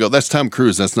see him and go, "That's Tom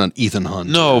Cruise. That's not Ethan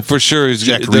Hunt." No, for sure. He's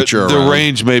Jack the Reacher around.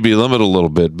 range may be limited a little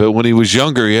bit, but when he was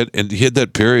younger, he had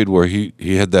that period where he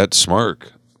had that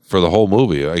smirk for the whole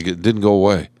movie. Like, it didn't go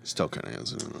away. Still kind of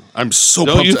has. I don't know. I'm so.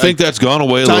 Don't pumped. you think that's gone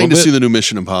away a little Dying to bit? see the new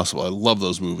Mission Impossible. I love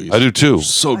those movies. I do too.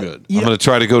 So good. I'm going to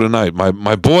try to go tonight.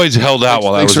 My boys held out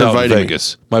while I Thanks was for out in inviting me.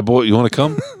 Vegas. My boy, you want to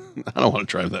come? I don't want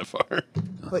to drive that far.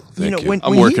 But Thank you. when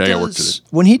I'm when working. he I got work does- to do.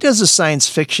 When he does the science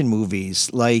fiction movies,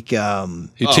 like He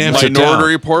tamps it down.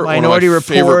 Minority Report. Minority one of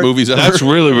my favorite Report. movies ever. That's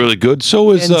really, really good.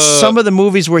 So is and some of the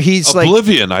movies where he's like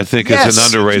Oblivion, I think, is an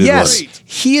underrated yes, one.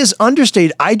 he is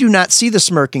understated. I do not see the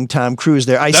smirking Tom Cruise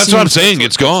there. I That's see what him- I'm saying.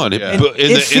 It's gone. And But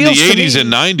in it the feels to 80s me- and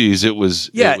 90s, it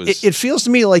was. Yeah, it feels to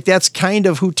me like that's kind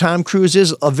of who Tom Cruise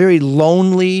is, a very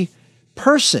lonely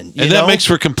person. You and know? that makes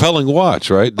for compelling watch,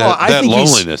 right? That, I that think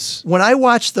he's- loneliness. When I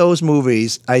watch those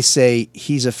movies, I say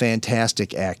he's a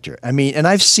fantastic actor. I mean, and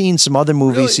I've seen some other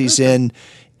movies he's in,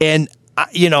 and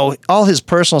all his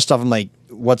personal stuff. I'm like,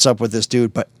 what's up with this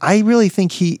dude? But I really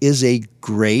think he is a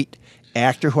great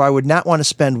actor who I would not want to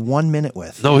spend 1 minute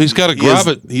with. No, he's got a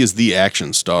He is the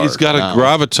action star. He's got a now.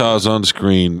 gravitas on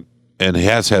screen, and he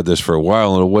has had this for a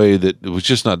while in a way that it was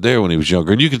just not there when he was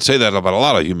younger. And you can say that about a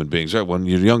lot of human beings, right? When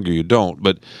you're younger, you don't.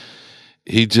 But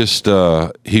he just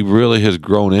he really has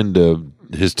grown into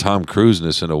his Tom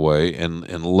Cruise-ness in a way,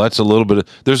 and lets a little bit of.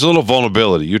 There's a little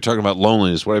vulnerability. You're talking about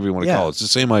loneliness, whatever you want to Yeah. call it. It's the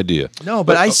same idea. No,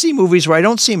 but I see movies where I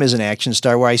don't see him as an action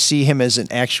star, where I see him as an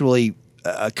actually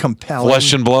compelling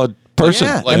Flesh and blood person.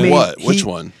 Yeah, Like I mean, what? Which he-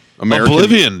 one?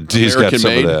 Oblivion. He's got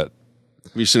some Made? of that.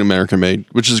 Have you seen American Made?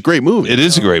 Which is a great movie. It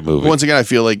is a great movie. Once again, I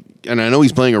feel like, and I know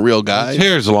he's playing a real guy. His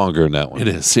hair's longer in that one. It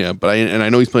is, yeah. But I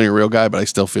know he's playing a real guy, but I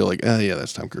still feel like, yeah,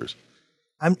 that's Tom Cruise.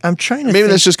 I'm trying to Maybe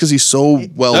think. that's just because he's so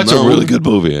well known. That's a really good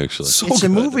movie, actually. So It's a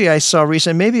good. movie I saw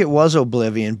recently. Maybe it was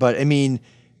Oblivion, but I mean,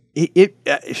 I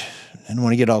don't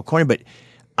want to get all corny, but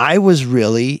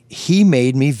he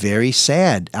made me very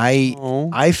sad.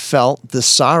 I felt the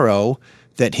sorrow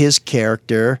that his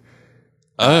character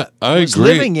I was agree.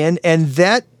 living in, and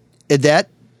that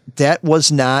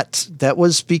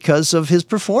was because of his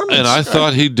performance. And I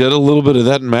thought he did a little bit of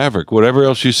that in Maverick. Whatever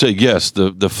else you say, yes,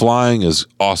 the flying is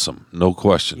awesome, no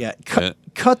question. Yeah,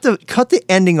 cut the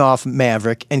ending off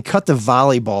Maverick and cut the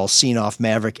volleyball scene off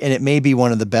Maverick, and it may be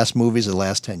one of the best movies of the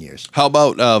last 10 years. How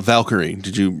about Valkyrie?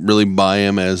 Did you really buy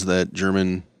him as that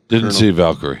German? Didn't colonel? see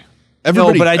Valkyrie.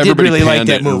 Everybody, but I did everybody really like panned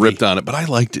that it and movie. ripped on it, but I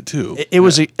liked it too. It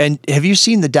was, and have you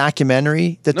seen the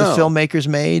documentary that the No. filmmakers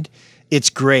made? It's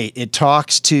great. It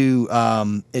talks to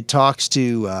von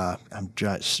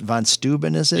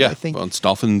Steuben, is it? Yeah, I think von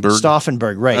Stauffenberg.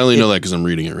 Stauffenberg, right? I only know that because I'm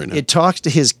reading it right now. It talks to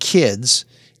his kids,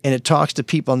 and it talks to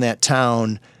people in that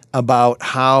town about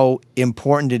how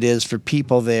important it is for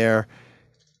people there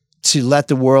to let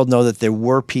the world know that there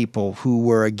were people who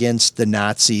were against the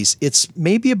Nazis. It's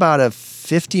maybe about a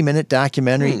 50-minute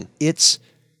documentary. It's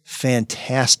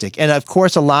fantastic. And of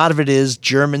course, a lot of it is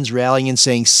Germans rallying and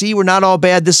saying, see, we're not all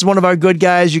bad. This is one of our good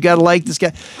guys. You got to like this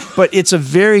guy. But it's a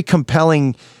very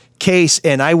compelling case,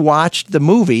 and I watched the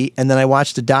movie, and then I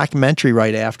watched the documentary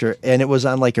right after, and it was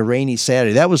on like a rainy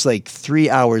Saturday. That was like 3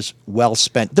 hours well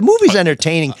spent. The movie's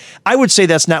entertaining. I would say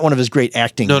that's not one of his great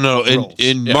acting. No. roles.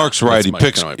 And Mark's right. He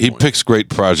picks great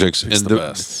projects. Picks the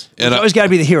best. And always got to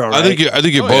be the hero, right? I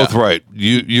think you're both right.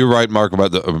 You're right, Mark,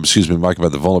 about the Mike,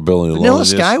 about the vulnerability. Vanilla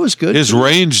Sky was good. His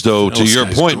range, though, to your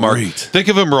point, Mark. great. Think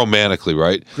of him romantically,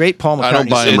 right? Great Paul McCartney. I don't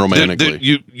buy him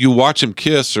romantically. You watch him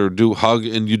kiss or do hug,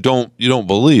 and you don't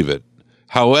believe it.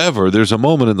 However, there's a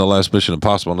moment in the last Mission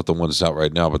Impossible, not the one that's out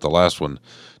right now, but the last one,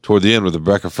 toward the end with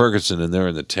Rebecca Ferguson, and they're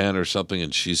in the tent or something,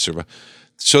 and she's survived.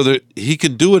 So that he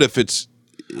can do it if he's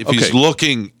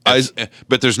looking,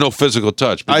 but there's no physical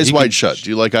touch. But Eyes Wide Shut. Do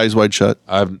you like Eyes Wide Shut?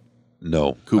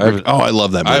 No. Kubrick. I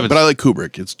love that movie, but I like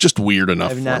Kubrick. It's just weird enough.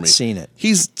 I've not seen it.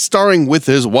 He's starring with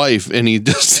his wife, and he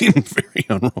just seemed very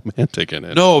unromantic in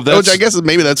it. No, which I guess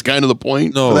maybe that's kind of the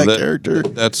point for that character.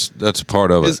 That's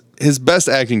part of it. His best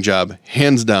acting job,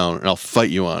 hands down, and I'll fight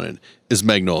you on it, is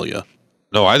Magnolia.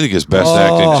 No, I think his best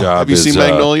acting job. Have you seen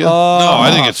Magnolia? No,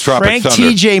 I think it's Tropic Frank Thunder.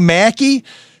 T.J. Mackey.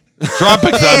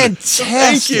 Tropic Thunder.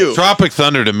 Thank you. Tropic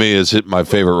Thunder to me is my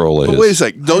favorite role of his. But wait a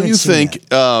sec. Don't you think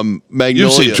Magnolia?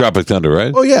 You've seen Tropic Thunder,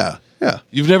 right? Oh yeah. Yeah.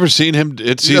 You've never seen him?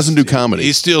 He doesn't do comedy.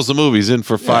 He steals the movies in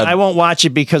for 5. I won't watch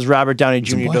it because Robert Downey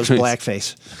Jr. does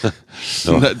blackface.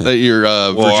 No. that you're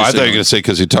well, I thought you were going to say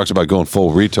because he talks about going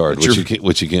full retard,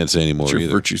 which you can't say anymore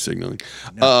either. Virtue signaling.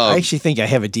 No, I actually think I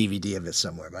have a DVD of it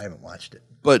somewhere, but I haven't watched it.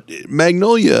 But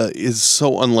Magnolia is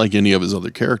so unlike any of his other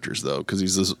characters, though, because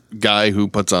he's this guy who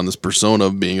puts on this persona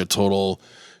of being a total,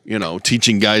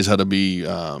 teaching guys how to be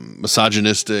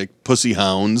misogynistic pussy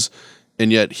hounds,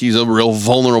 and yet he's a real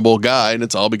vulnerable guy, and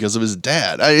it's all because of his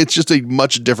dad. It's just a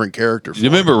much different character. You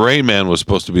remember Rain Man was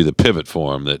supposed to be the pivot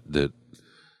for him that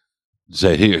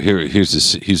said, he's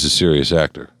a serious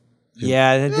actor.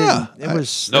 Yeah, it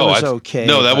was okay.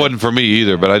 No, that wasn't for me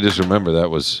either. But I just remember that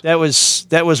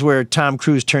was where Tom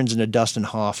Cruise turns into Dustin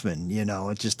Hoffman.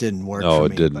 It just didn't work. No, for it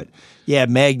me. didn't. But yeah,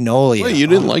 Magnolia. Wait, you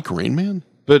didn't like Rain Man?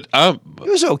 But it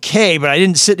was okay. But I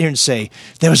didn't sit here and say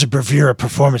that was a bravura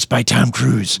performance by Tom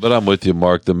Cruise. But I'm with you,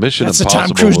 Mark. The Mission That's Impossible. That's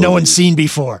the Tom Cruise no one's seen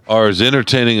before. Are as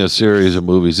entertaining a series of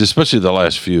movies, especially the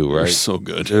last few. Right? They're so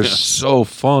good. They're so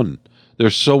fun.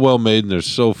 They're so well made and they're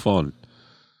so fun.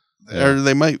 Are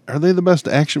they the best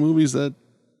action movies that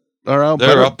are out?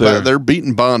 They're up there. They're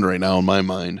beating Bond right now in my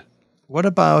mind. What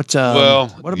about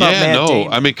Matt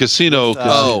Damon? I mean,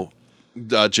 Casino.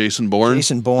 Jason Bourne.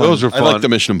 Jason Bourne. Those are fun. I like the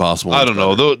Mission Impossible. I don't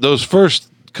know. Those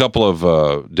first couple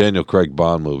of Daniel Craig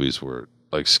Bond movies were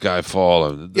like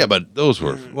Skyfall. But those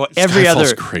were every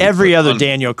other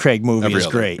Daniel Craig movie is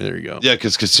great. There you go. Yeah,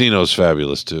 because Casino's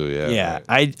fabulous too. Yeah.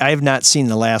 Right. I have not seen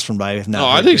the last one, but I have not. No,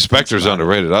 I think Spectre's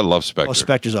underrated. I love Spectre. Oh,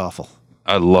 Spectre's awful.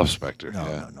 I love Spectre.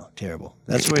 No, terrible.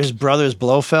 That's where his brother is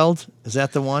Blofeld. Is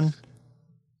that the one?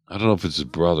 I don't know if it's his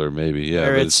brother, maybe. Yeah,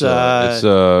 where it's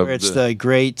the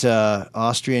great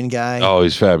Austrian guy. Oh,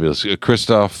 he's fabulous.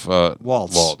 Christoph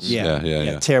Waltz.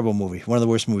 Yeah. Terrible movie. One of the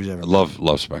worst movies ever.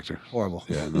 Love Spectre. Horrible.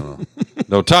 Yeah, no.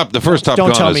 The first Top Don't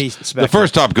Gun. tell me Spectre. The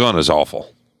first Top Gun is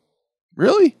awful.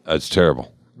 Really? It's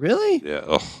terrible. Really? Yeah.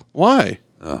 Ugh. Why?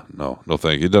 No,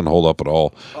 thank you. It doesn't hold up at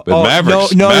all. But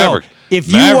Maverick. No.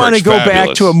 If you want to go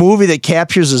back to a movie that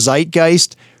captures the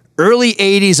zeitgeist, early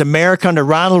 80s America under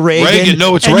Ronald Reagan.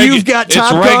 No, it's and Reagan. You've got It's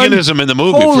Top Gun. Reaganism in the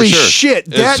movie, Holy for sure. shit.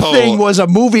 That thing was a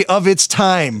movie of its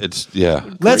time.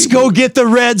 Let's go get the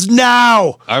Reds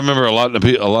now. I remember a lot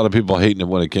of people hating it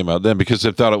when it came out then because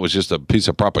they thought it was just a piece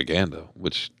of propaganda,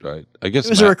 which, right, I guess.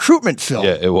 It was a recruitment film.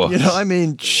 Yeah, it was.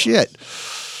 Shit.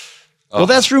 Well,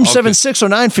 that's room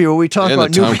 7609 for you where we talk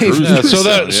about new movies. Yeah, so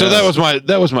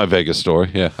that was my Vegas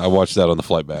story. Yeah, I watched that on the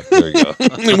flight back. There you go.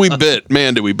 And we bit.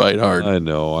 Man, did we bite hard. I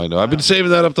know. I've been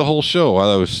saving that up the whole show.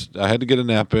 I had to get a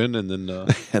nap in and then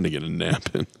had to get a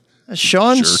nap in.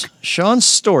 Sean's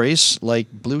stories,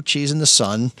 like Blue Cheese in the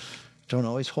Sun, don't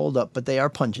always hold up, but they are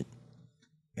pungent.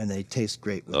 And they taste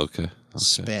great with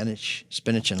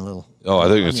spinach and a little. Oh, I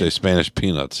thought you were going to say Spanish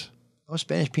peanuts. Oh,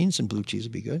 Spanish peanuts and blue cheese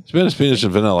would be good. Spanish peanuts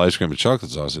and vanilla ice cream and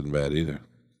chocolate sauce isn't bad either.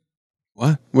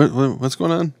 What? What's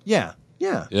going on? Yeah.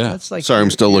 That's like sorry, I'm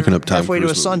still looking up time. Halfway to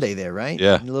a sundae there, right?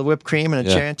 Yeah. A little whipped cream and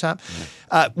a cherry on top.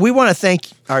 We want to thank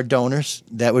our donors.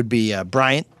 That would be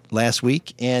Bryant last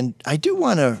week, and I do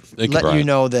want to let you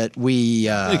know that we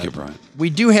thank you, Bryant. We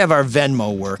do have our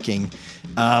Venmo working.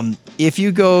 If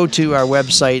you go to our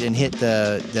website and hit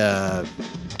the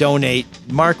donate,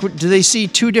 Mark, do they see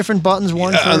two different buttons?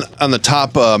 One on the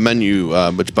top menu,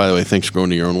 which, by the way, thanks for going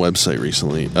to your own website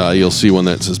recently. You'll see one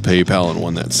that says PayPal and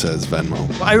one that says Venmo.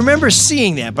 Well, I remember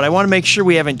seeing that, but I want to make sure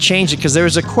we haven't changed it because there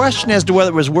was a question as to whether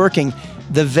it was working.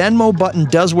 The Venmo button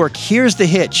does work. Here's the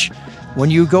hitch. When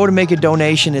you go to make a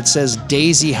donation, it says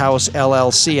Daisy House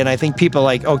LLC, and I think people are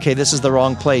like, okay, this is the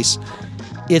wrong place.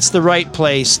 It's the right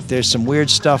place. There's some weird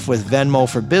stuff with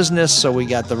Venmo for Business, so we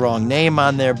got the wrong name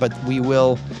on there, but we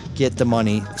will get the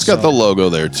money. It's got the logo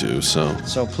there too, so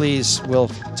please, we'll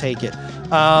take it.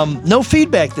 No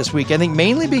feedback this week, I think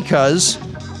mainly because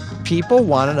people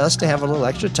wanted us to have a little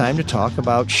extra time to talk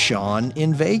about Sean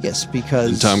in Vegas because...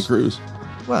 And Tom Cruise.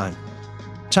 Well,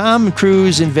 Tom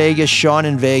Cruise in Vegas, Sean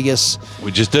in Vegas.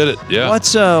 We just did it. Yeah.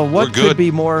 What could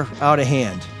be more out of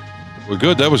hand? We're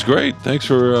good. That was great. Thanks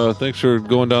for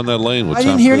going down that lane with Tom I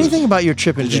didn't hear Cruise. anything about your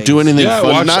trip in Vegas. Did you do anything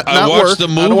fun? I watched work. the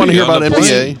movie. I don't want to hear about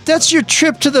NBA. That's your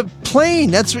trip to the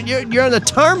plane. That's when you're on the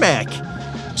tarmac.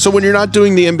 So when you're not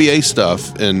doing the NBA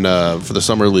stuff for the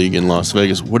Summer League in Las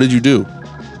Vegas, what did you do?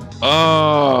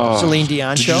 Oh, Celine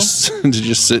Dion show. Did you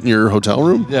just sit in your hotel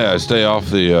room? Yeah, I stay off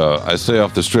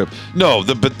the strip. No,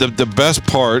 the best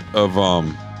part of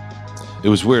it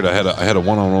was weird. I had a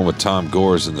one-on-one with Tom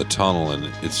Gores in the tunnel, and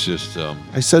it's just.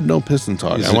 I said no piston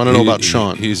talk. I want to know about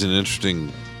Sean. He's an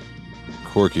interesting,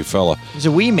 quirky fella. He's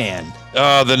a wee man.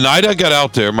 The night I got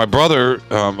out there, my brother,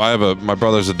 my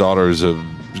brother's a daughter is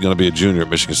going to be a junior at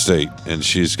Michigan State, and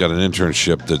she's got an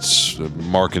internship that's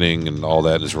marketing and all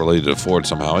that is related to Ford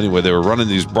somehow. Anyway, they were running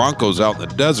these Broncos out in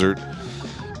the desert.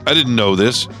 I didn't know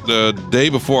this. The day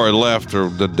before I left, or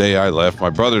the day I left,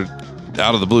 my brother,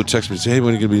 out of the blue, texted me and said, "Hey, when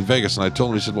are you going to be in Vegas?" And I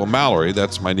told him, he said, "Well, Mallory,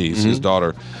 that's my niece, his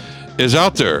daughter, is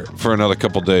out there for another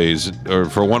couple days, or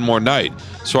for one more night."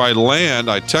 So I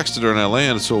texted her and I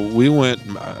land. So we went,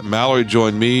 Mallory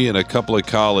joined me and a couple of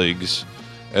colleagues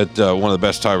at one of the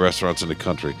best Thai restaurants in the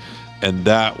country. And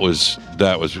that was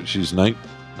she's 19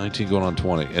 going on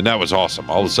 20. And that was awesome.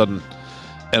 All of a sudden,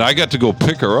 and I got to go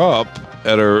pick her up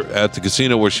at the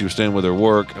casino where she was staying with her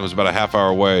work. It was about a half hour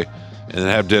away, and then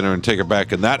have dinner and take her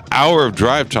back. And that hour of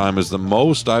drive time is the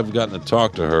most I've gotten to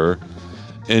talk to her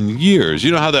in years.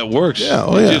 You know how that works. Yeah,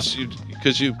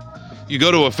 because you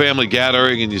go to a family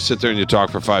gathering and you sit there and you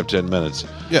talk for 5-10 minutes.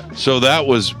 Yeah. So that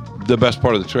was the best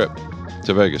part of the trip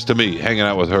to Vegas, to me, hanging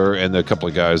out with her and a couple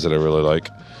of guys that I really like.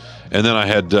 And then I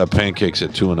had pancakes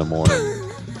at 2 a.m.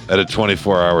 at a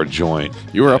 24-hour joint.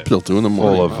 You were up till 2 a.m.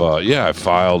 Full of I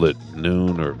filed at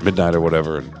noon or midnight or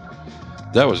whatever, and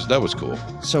that was cool.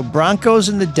 So Broncos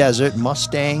in the desert,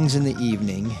 Mustangs in the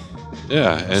evening.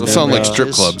 Yeah, and so sound like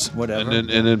strip clubs. Whatever. And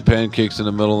then pancakes in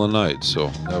the middle of the night. So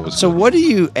that was. So what do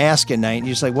you ask at night?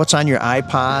 You're just like, what's on your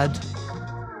iPod?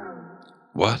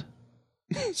 What?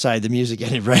 Sorry, the music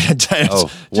ended right on time.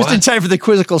 Oh, just in time for the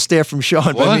quizzical stare from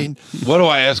Sean. What? I mean, what do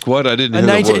I ask? What? I didn't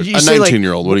hear the word. A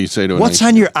 19-year-old. What do you say to a 19-year-old? What's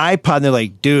on your iPod? And they're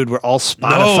like, dude, we're all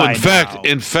Spotify. No,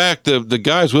 in fact, the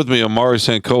guys with me, Amari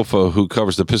Sankofa, who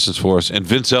covers the Pistons for us, and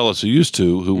Vince Ellis,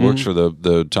 who works for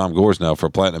the Tom Gores now for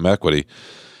Platinum Equity.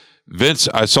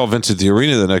 I saw Vince at the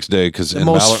arena the next day because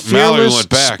Mallory went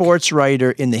back. Sports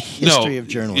writer in the history of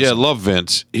journalism. Yeah, love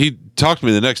Vince. He talked to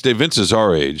me the next day. Vince is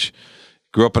our age.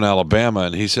 Grew up in Alabama,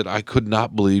 and he said, "I could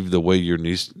not believe the way your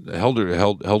niece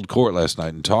held court last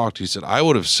night and talked." He said, "I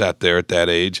would have sat there at that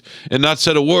age and not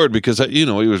said a word because he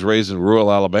was raised in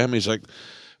rural Alabama." He's like,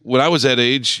 "When I was that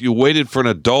age, you waited for an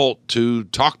adult to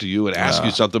talk to you and ask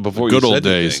you something before you said anything." Good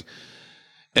old days.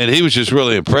 And he was just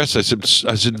really impressed. I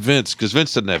said, Vince, because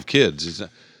Vince doesn't have kids. He said,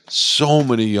 so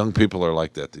many young people are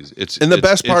like that. The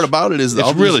best part about it is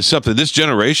it's really something. This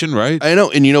generation, right? I know,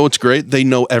 and you know what's great? They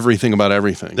know everything about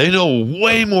everything. They know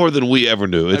way more than we ever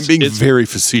knew. I'm being very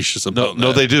facetious about that.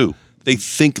 No, they do. They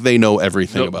think they know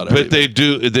everything about everything. But they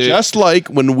do. Just like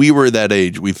when we were that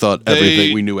age, we thought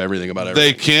we knew everything about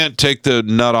everything. They can't take the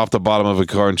nut off the bottom of a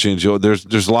car and change it.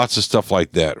 There's lots of stuff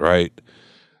like that, right?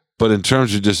 But in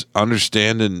terms of just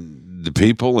understanding the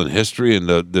people and history and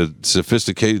the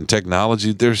sophisticated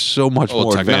technology, there's so much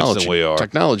more advanced than we are.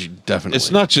 Technology, definitely. It's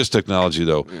not just technology,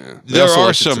 though. Yeah.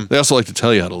 They also like to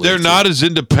tell you how to live. They're not as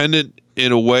independent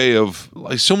in a way of,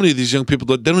 like, so many of these young people,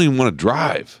 they don't even want to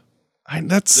drive.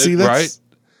 That's right.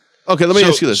 Okay, let me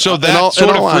ask you this. So that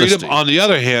sort of freedom, on the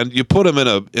other hand, you put them in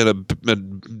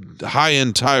a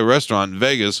high-end Thai restaurant in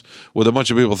Vegas with a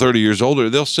bunch of people 30 years older,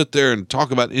 they'll sit there and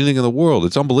talk about anything in the world.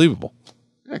 It's unbelievable.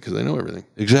 Yeah, because they know everything.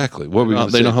 Exactly.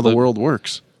 They know how the world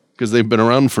works because they've been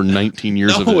around for 19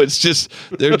 years. No, it's just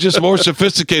they're just more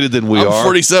sophisticated than we are. I'm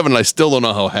 47, and I still don't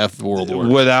know how half the world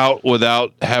works.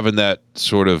 Without having that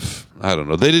sort of, I don't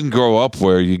know. They didn't grow up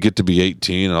where you get to be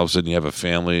 18 and all of a sudden you have a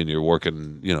family and you're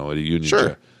working, at a union.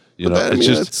 Sure.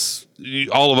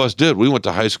 All of us did. We went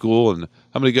to high school, and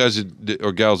how many guys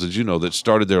or gals did you know that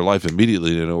started their life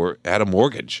immediately or had a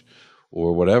mortgage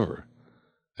or whatever?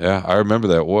 Yeah, I remember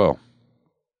that well.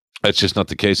 That's just not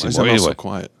the case anymore. Why is anyway, so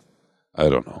quiet? I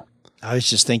don't know. I was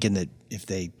just thinking that if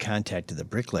they contacted the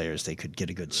bricklayers, they could get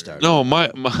a good start. No,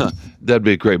 that'd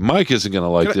be great. Mike isn't going to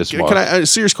like this, Mark. Can I a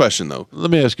serious question, though?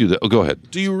 Let me ask you that. Oh, go ahead.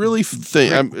 Do you really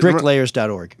think...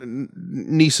 Bricklayers.org.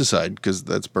 Niece aside, because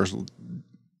that's personal.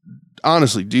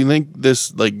 Honestly, do you think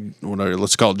this, like, whatever,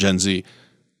 let's call it Gen Z,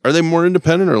 are they more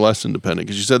independent or less independent?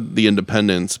 Because you said the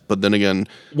independence, but then again...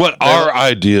 What our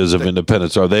ideas of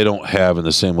independence are, they don't have in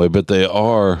the same way, but they're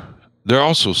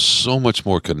also so much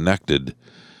more connected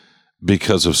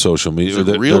because of social media. Is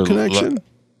it real connection?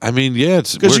 I mean, yeah,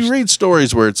 it's because you read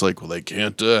stories where it's like, well, they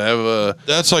can't have a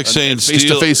that's like saying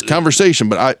face-to-face conversation.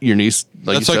 But your niece,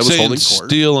 like that's you said, like was saying holding court.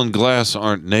 Steel and glass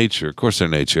aren't nature. Of course, they're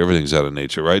nature. Everything's out of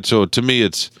nature, right? So to me,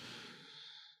 it's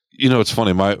it's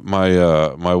funny. My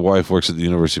wife works at the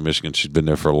University of Michigan. She's been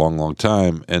there for a long, long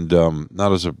time, and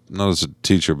not as a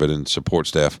teacher, but in support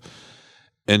staff.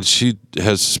 And she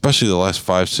has, especially the last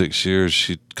 5-6 years,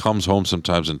 she comes home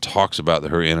sometimes and talks about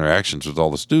her interactions with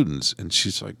all the students. And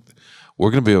she's like,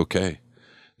 we're going to be okay.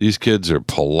 These kids are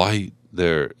polite.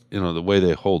 They're, the way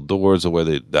they hold doors,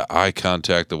 the eye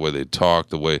contact, the way they talk,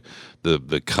 the way,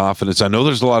 the confidence. I know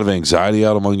there's a lot of anxiety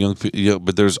out among young people,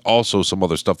 but there's also some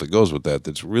other stuff that goes with that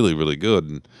that's really, really good.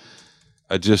 And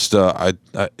I just, Mike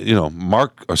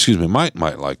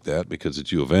might like that because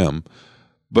it's U of M.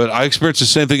 But I experienced the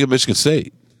same thing at Michigan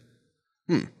State.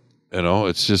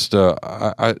 It's just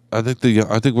I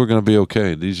think we're going to be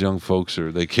okay. These young folks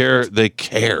they care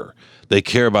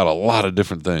about a lot of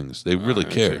different things. They really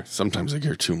care. Sometimes they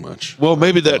care too much. Well,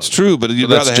 maybe that's true, but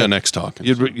that's Gen X talking.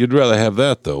 You'd rather have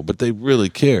that though, but they really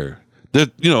care.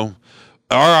 That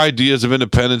our ideas of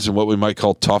independence and what we might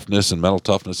call toughness and mental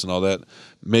toughness and all that,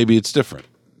 maybe it's different.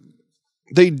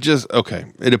 They just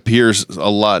it appears a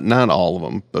lot, not all of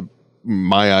them, but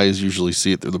my eyes usually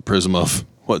see it through the prism of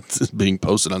what's being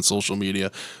posted on social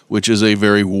media, which is a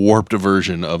very warped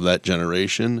version of that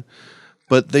generation.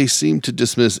 But they seem to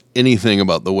dismiss anything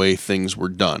about the way things were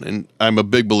done. And I'm a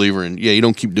big believer in, you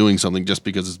don't keep doing something just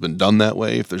because it's been done that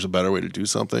way, if there's a better way to do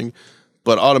something.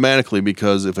 But automatically,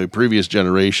 because if a previous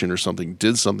generation or something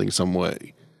did something some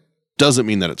way, doesn't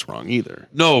mean that it's wrong either.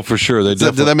 No, for sure. Did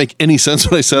that make any sense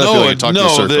when I said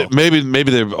that?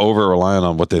 Maybe they're over relying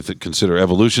on what they consider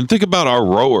evolution. Think about our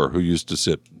rower who used to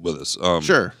sit with us.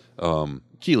 Sure.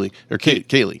 Kaylee.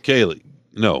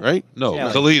 No. Right? No.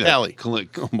 Kalina. Callie.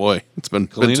 Oh boy, it's been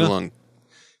too long.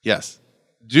 Yes.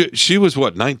 She was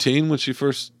what, 19 when she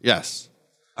first? Yes.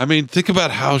 I mean, think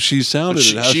about how she sounded.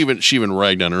 She even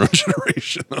ragged on her own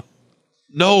generation.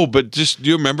 No, but just do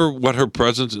you remember what her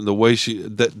presence and the way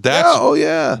that's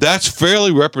that's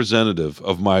fairly representative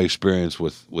of my experience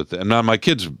with and now my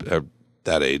kids are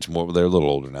that age more, they're a little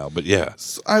older now, but yeah.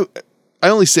 I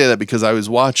only say that because I was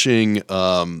watching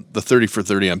the 30 for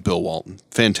 30 on Bill Walton,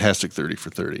 fantastic 30 for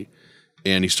 30,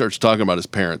 and he starts talking about his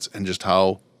parents and just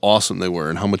how awesome they were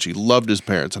and how much he loved his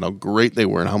parents and how great they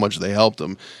were and how much they helped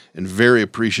him and very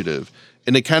appreciative.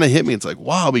 And it kind of hit me. It's like,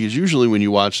 wow, because usually when you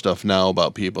watch stuff now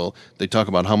about people, they talk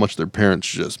about how much their parents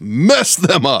just mess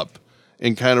them up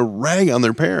and kind of rag on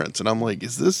their parents. And I'm like,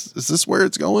 is this where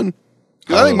it's going?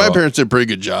 I think my parents did a pretty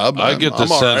good job. I get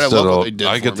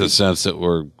the sense that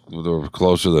we're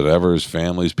closer than ever as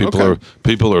families. People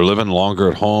are living longer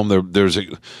at home. The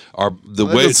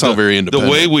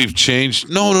way we've changed.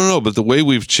 No. But the way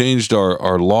we've changed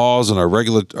our laws and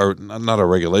not our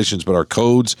regulations, but our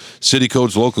codes, city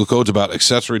codes, local codes about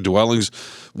accessory dwellings.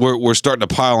 We're starting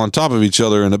to pile on top of each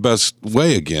other in the best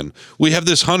way again. We have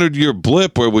this 100-year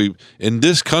blip where in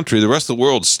this country, the rest of the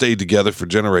world stayed together for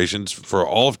generations, for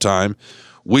all of time.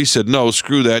 We said, no,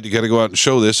 screw that. You got to go out and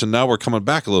show this. And now we're coming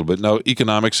back a little bit. Now,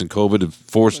 economics and COVID have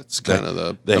forced. It's kind of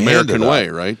the American way,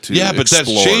 right? Yeah, but that's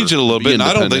changing a little bit.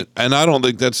 And I don't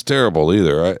think that's terrible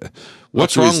either.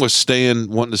 What's wrong with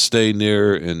wanting to stay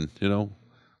near? And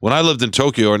when I lived in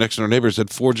Tokyo, our next door neighbors had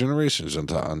 4 generations on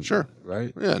time. Sure,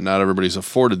 right? Yeah, not everybody's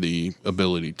afforded the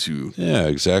ability to. Yeah,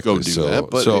 exactly. Go do that,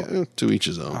 but to each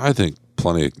his own. I think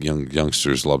plenty of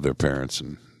youngsters love their parents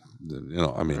and.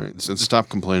 So stop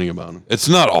complaining about them. It's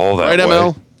not all that right, way.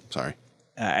 ML? Sorry.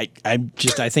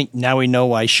 I think now we know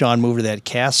why Sean moved to that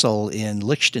castle in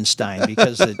Liechtenstein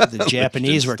because the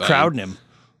Japanese were crowding him.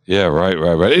 Yeah, right.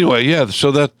 Anyway, yeah.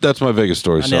 So that's my Vegas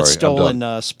story. That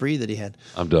stolen spree that he had.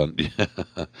 I'm done.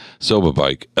 Soba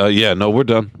bike. We're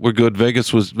done. We're good.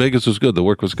 Vegas was good. The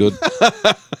work was good,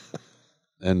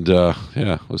 and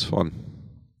it was fun.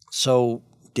 So.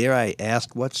 Dare I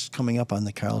ask what's coming up on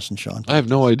the Carlos and Sean? I have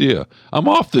no idea. I'm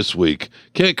off this week.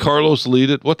 Can't Carlos lead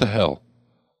it? What the hell?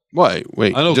 Why?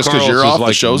 Wait, I know just because you're off,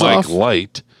 the show's Mike off?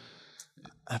 Light.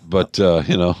 But, I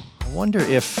wonder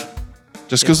if...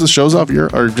 Just because the show's off,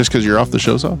 or just because you're off, the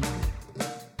show's off?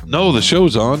 No, the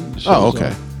show's on.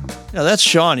 Okay. No, that's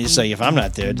Sean. He's saying, if I'm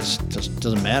not there, it just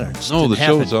doesn't matter. It just No, the didn't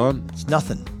happen. show's on. It's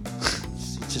nothing.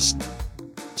 He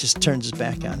just turns his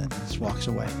back on it and just walks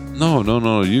away.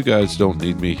 No. You guys don't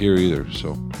need me here either,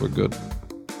 so we're good.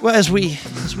 Well, as we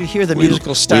hear the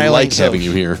musical stylings, we like having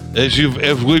you here. As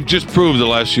we've just proved the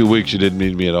last few weeks, you didn't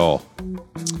need me at all.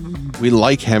 We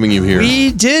like having you here.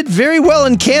 We did very well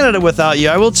in Canada without you.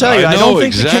 I will tell you. I don't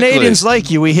think the Canadians like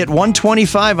you. We hit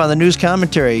 125 on the news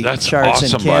commentary charts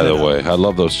awesome, in Canada. by the way. I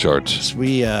love those charts.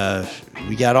 We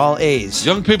got all A's.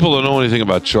 Young people don't know anything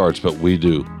about charts, but we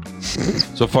do.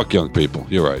 So fuck young people.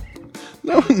 You're right.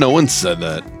 No one said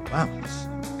that. Wow.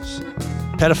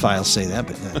 Pedophiles say that,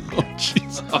 but oh,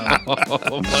 jeez. Oh,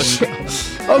 my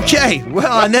God. Okay.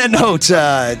 Well, on that note,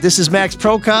 this is Max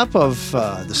Prokop of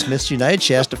the Smiths United,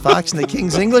 Shasta Fox, and the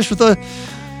King's English with a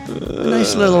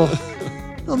nice little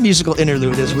musical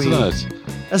interlude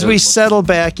as we settle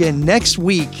back in next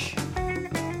week.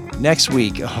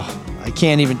 I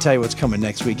can't even tell you what's coming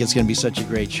next week. It's going to be such a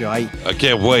great show. I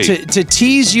can't wait. To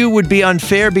tease you would be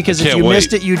unfair because if you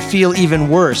missed it, you'd feel even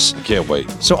worse. I can't wait.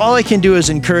 So all I can do is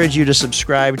encourage you to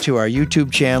subscribe to our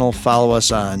YouTube channel. Follow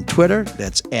us on Twitter.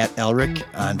 That's @Elric.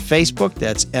 On Facebook,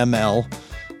 that's ML,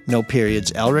 no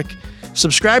periods, Elric.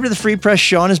 Subscribe to the Free Press.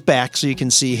 Sean is back so you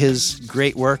can see his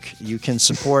great work. You can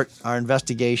support our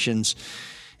investigations,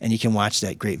 and you can watch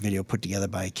that great video put together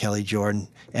by Kelly Jordan.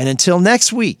 And until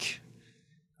next week,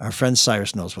 our friend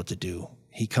Cyrus knows what to do.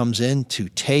 He comes in to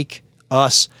take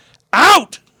us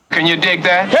out. Can you dig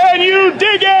that? Can you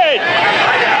dig it?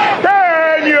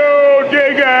 Can you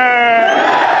dig it?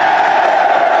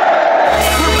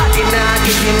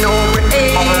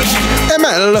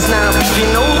 ML.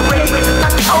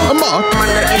 Mark.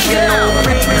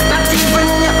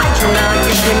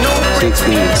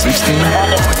 16.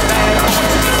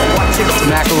 It's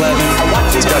Mac 11.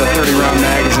 It's got a 30-round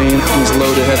magazine. He's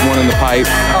loaded, has one in the pipe.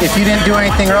 If you didn't do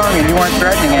anything wrong and you weren't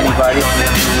threatening anybody,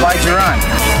 why'd you run?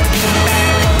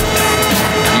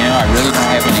 You know, I really don't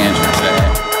have an answer.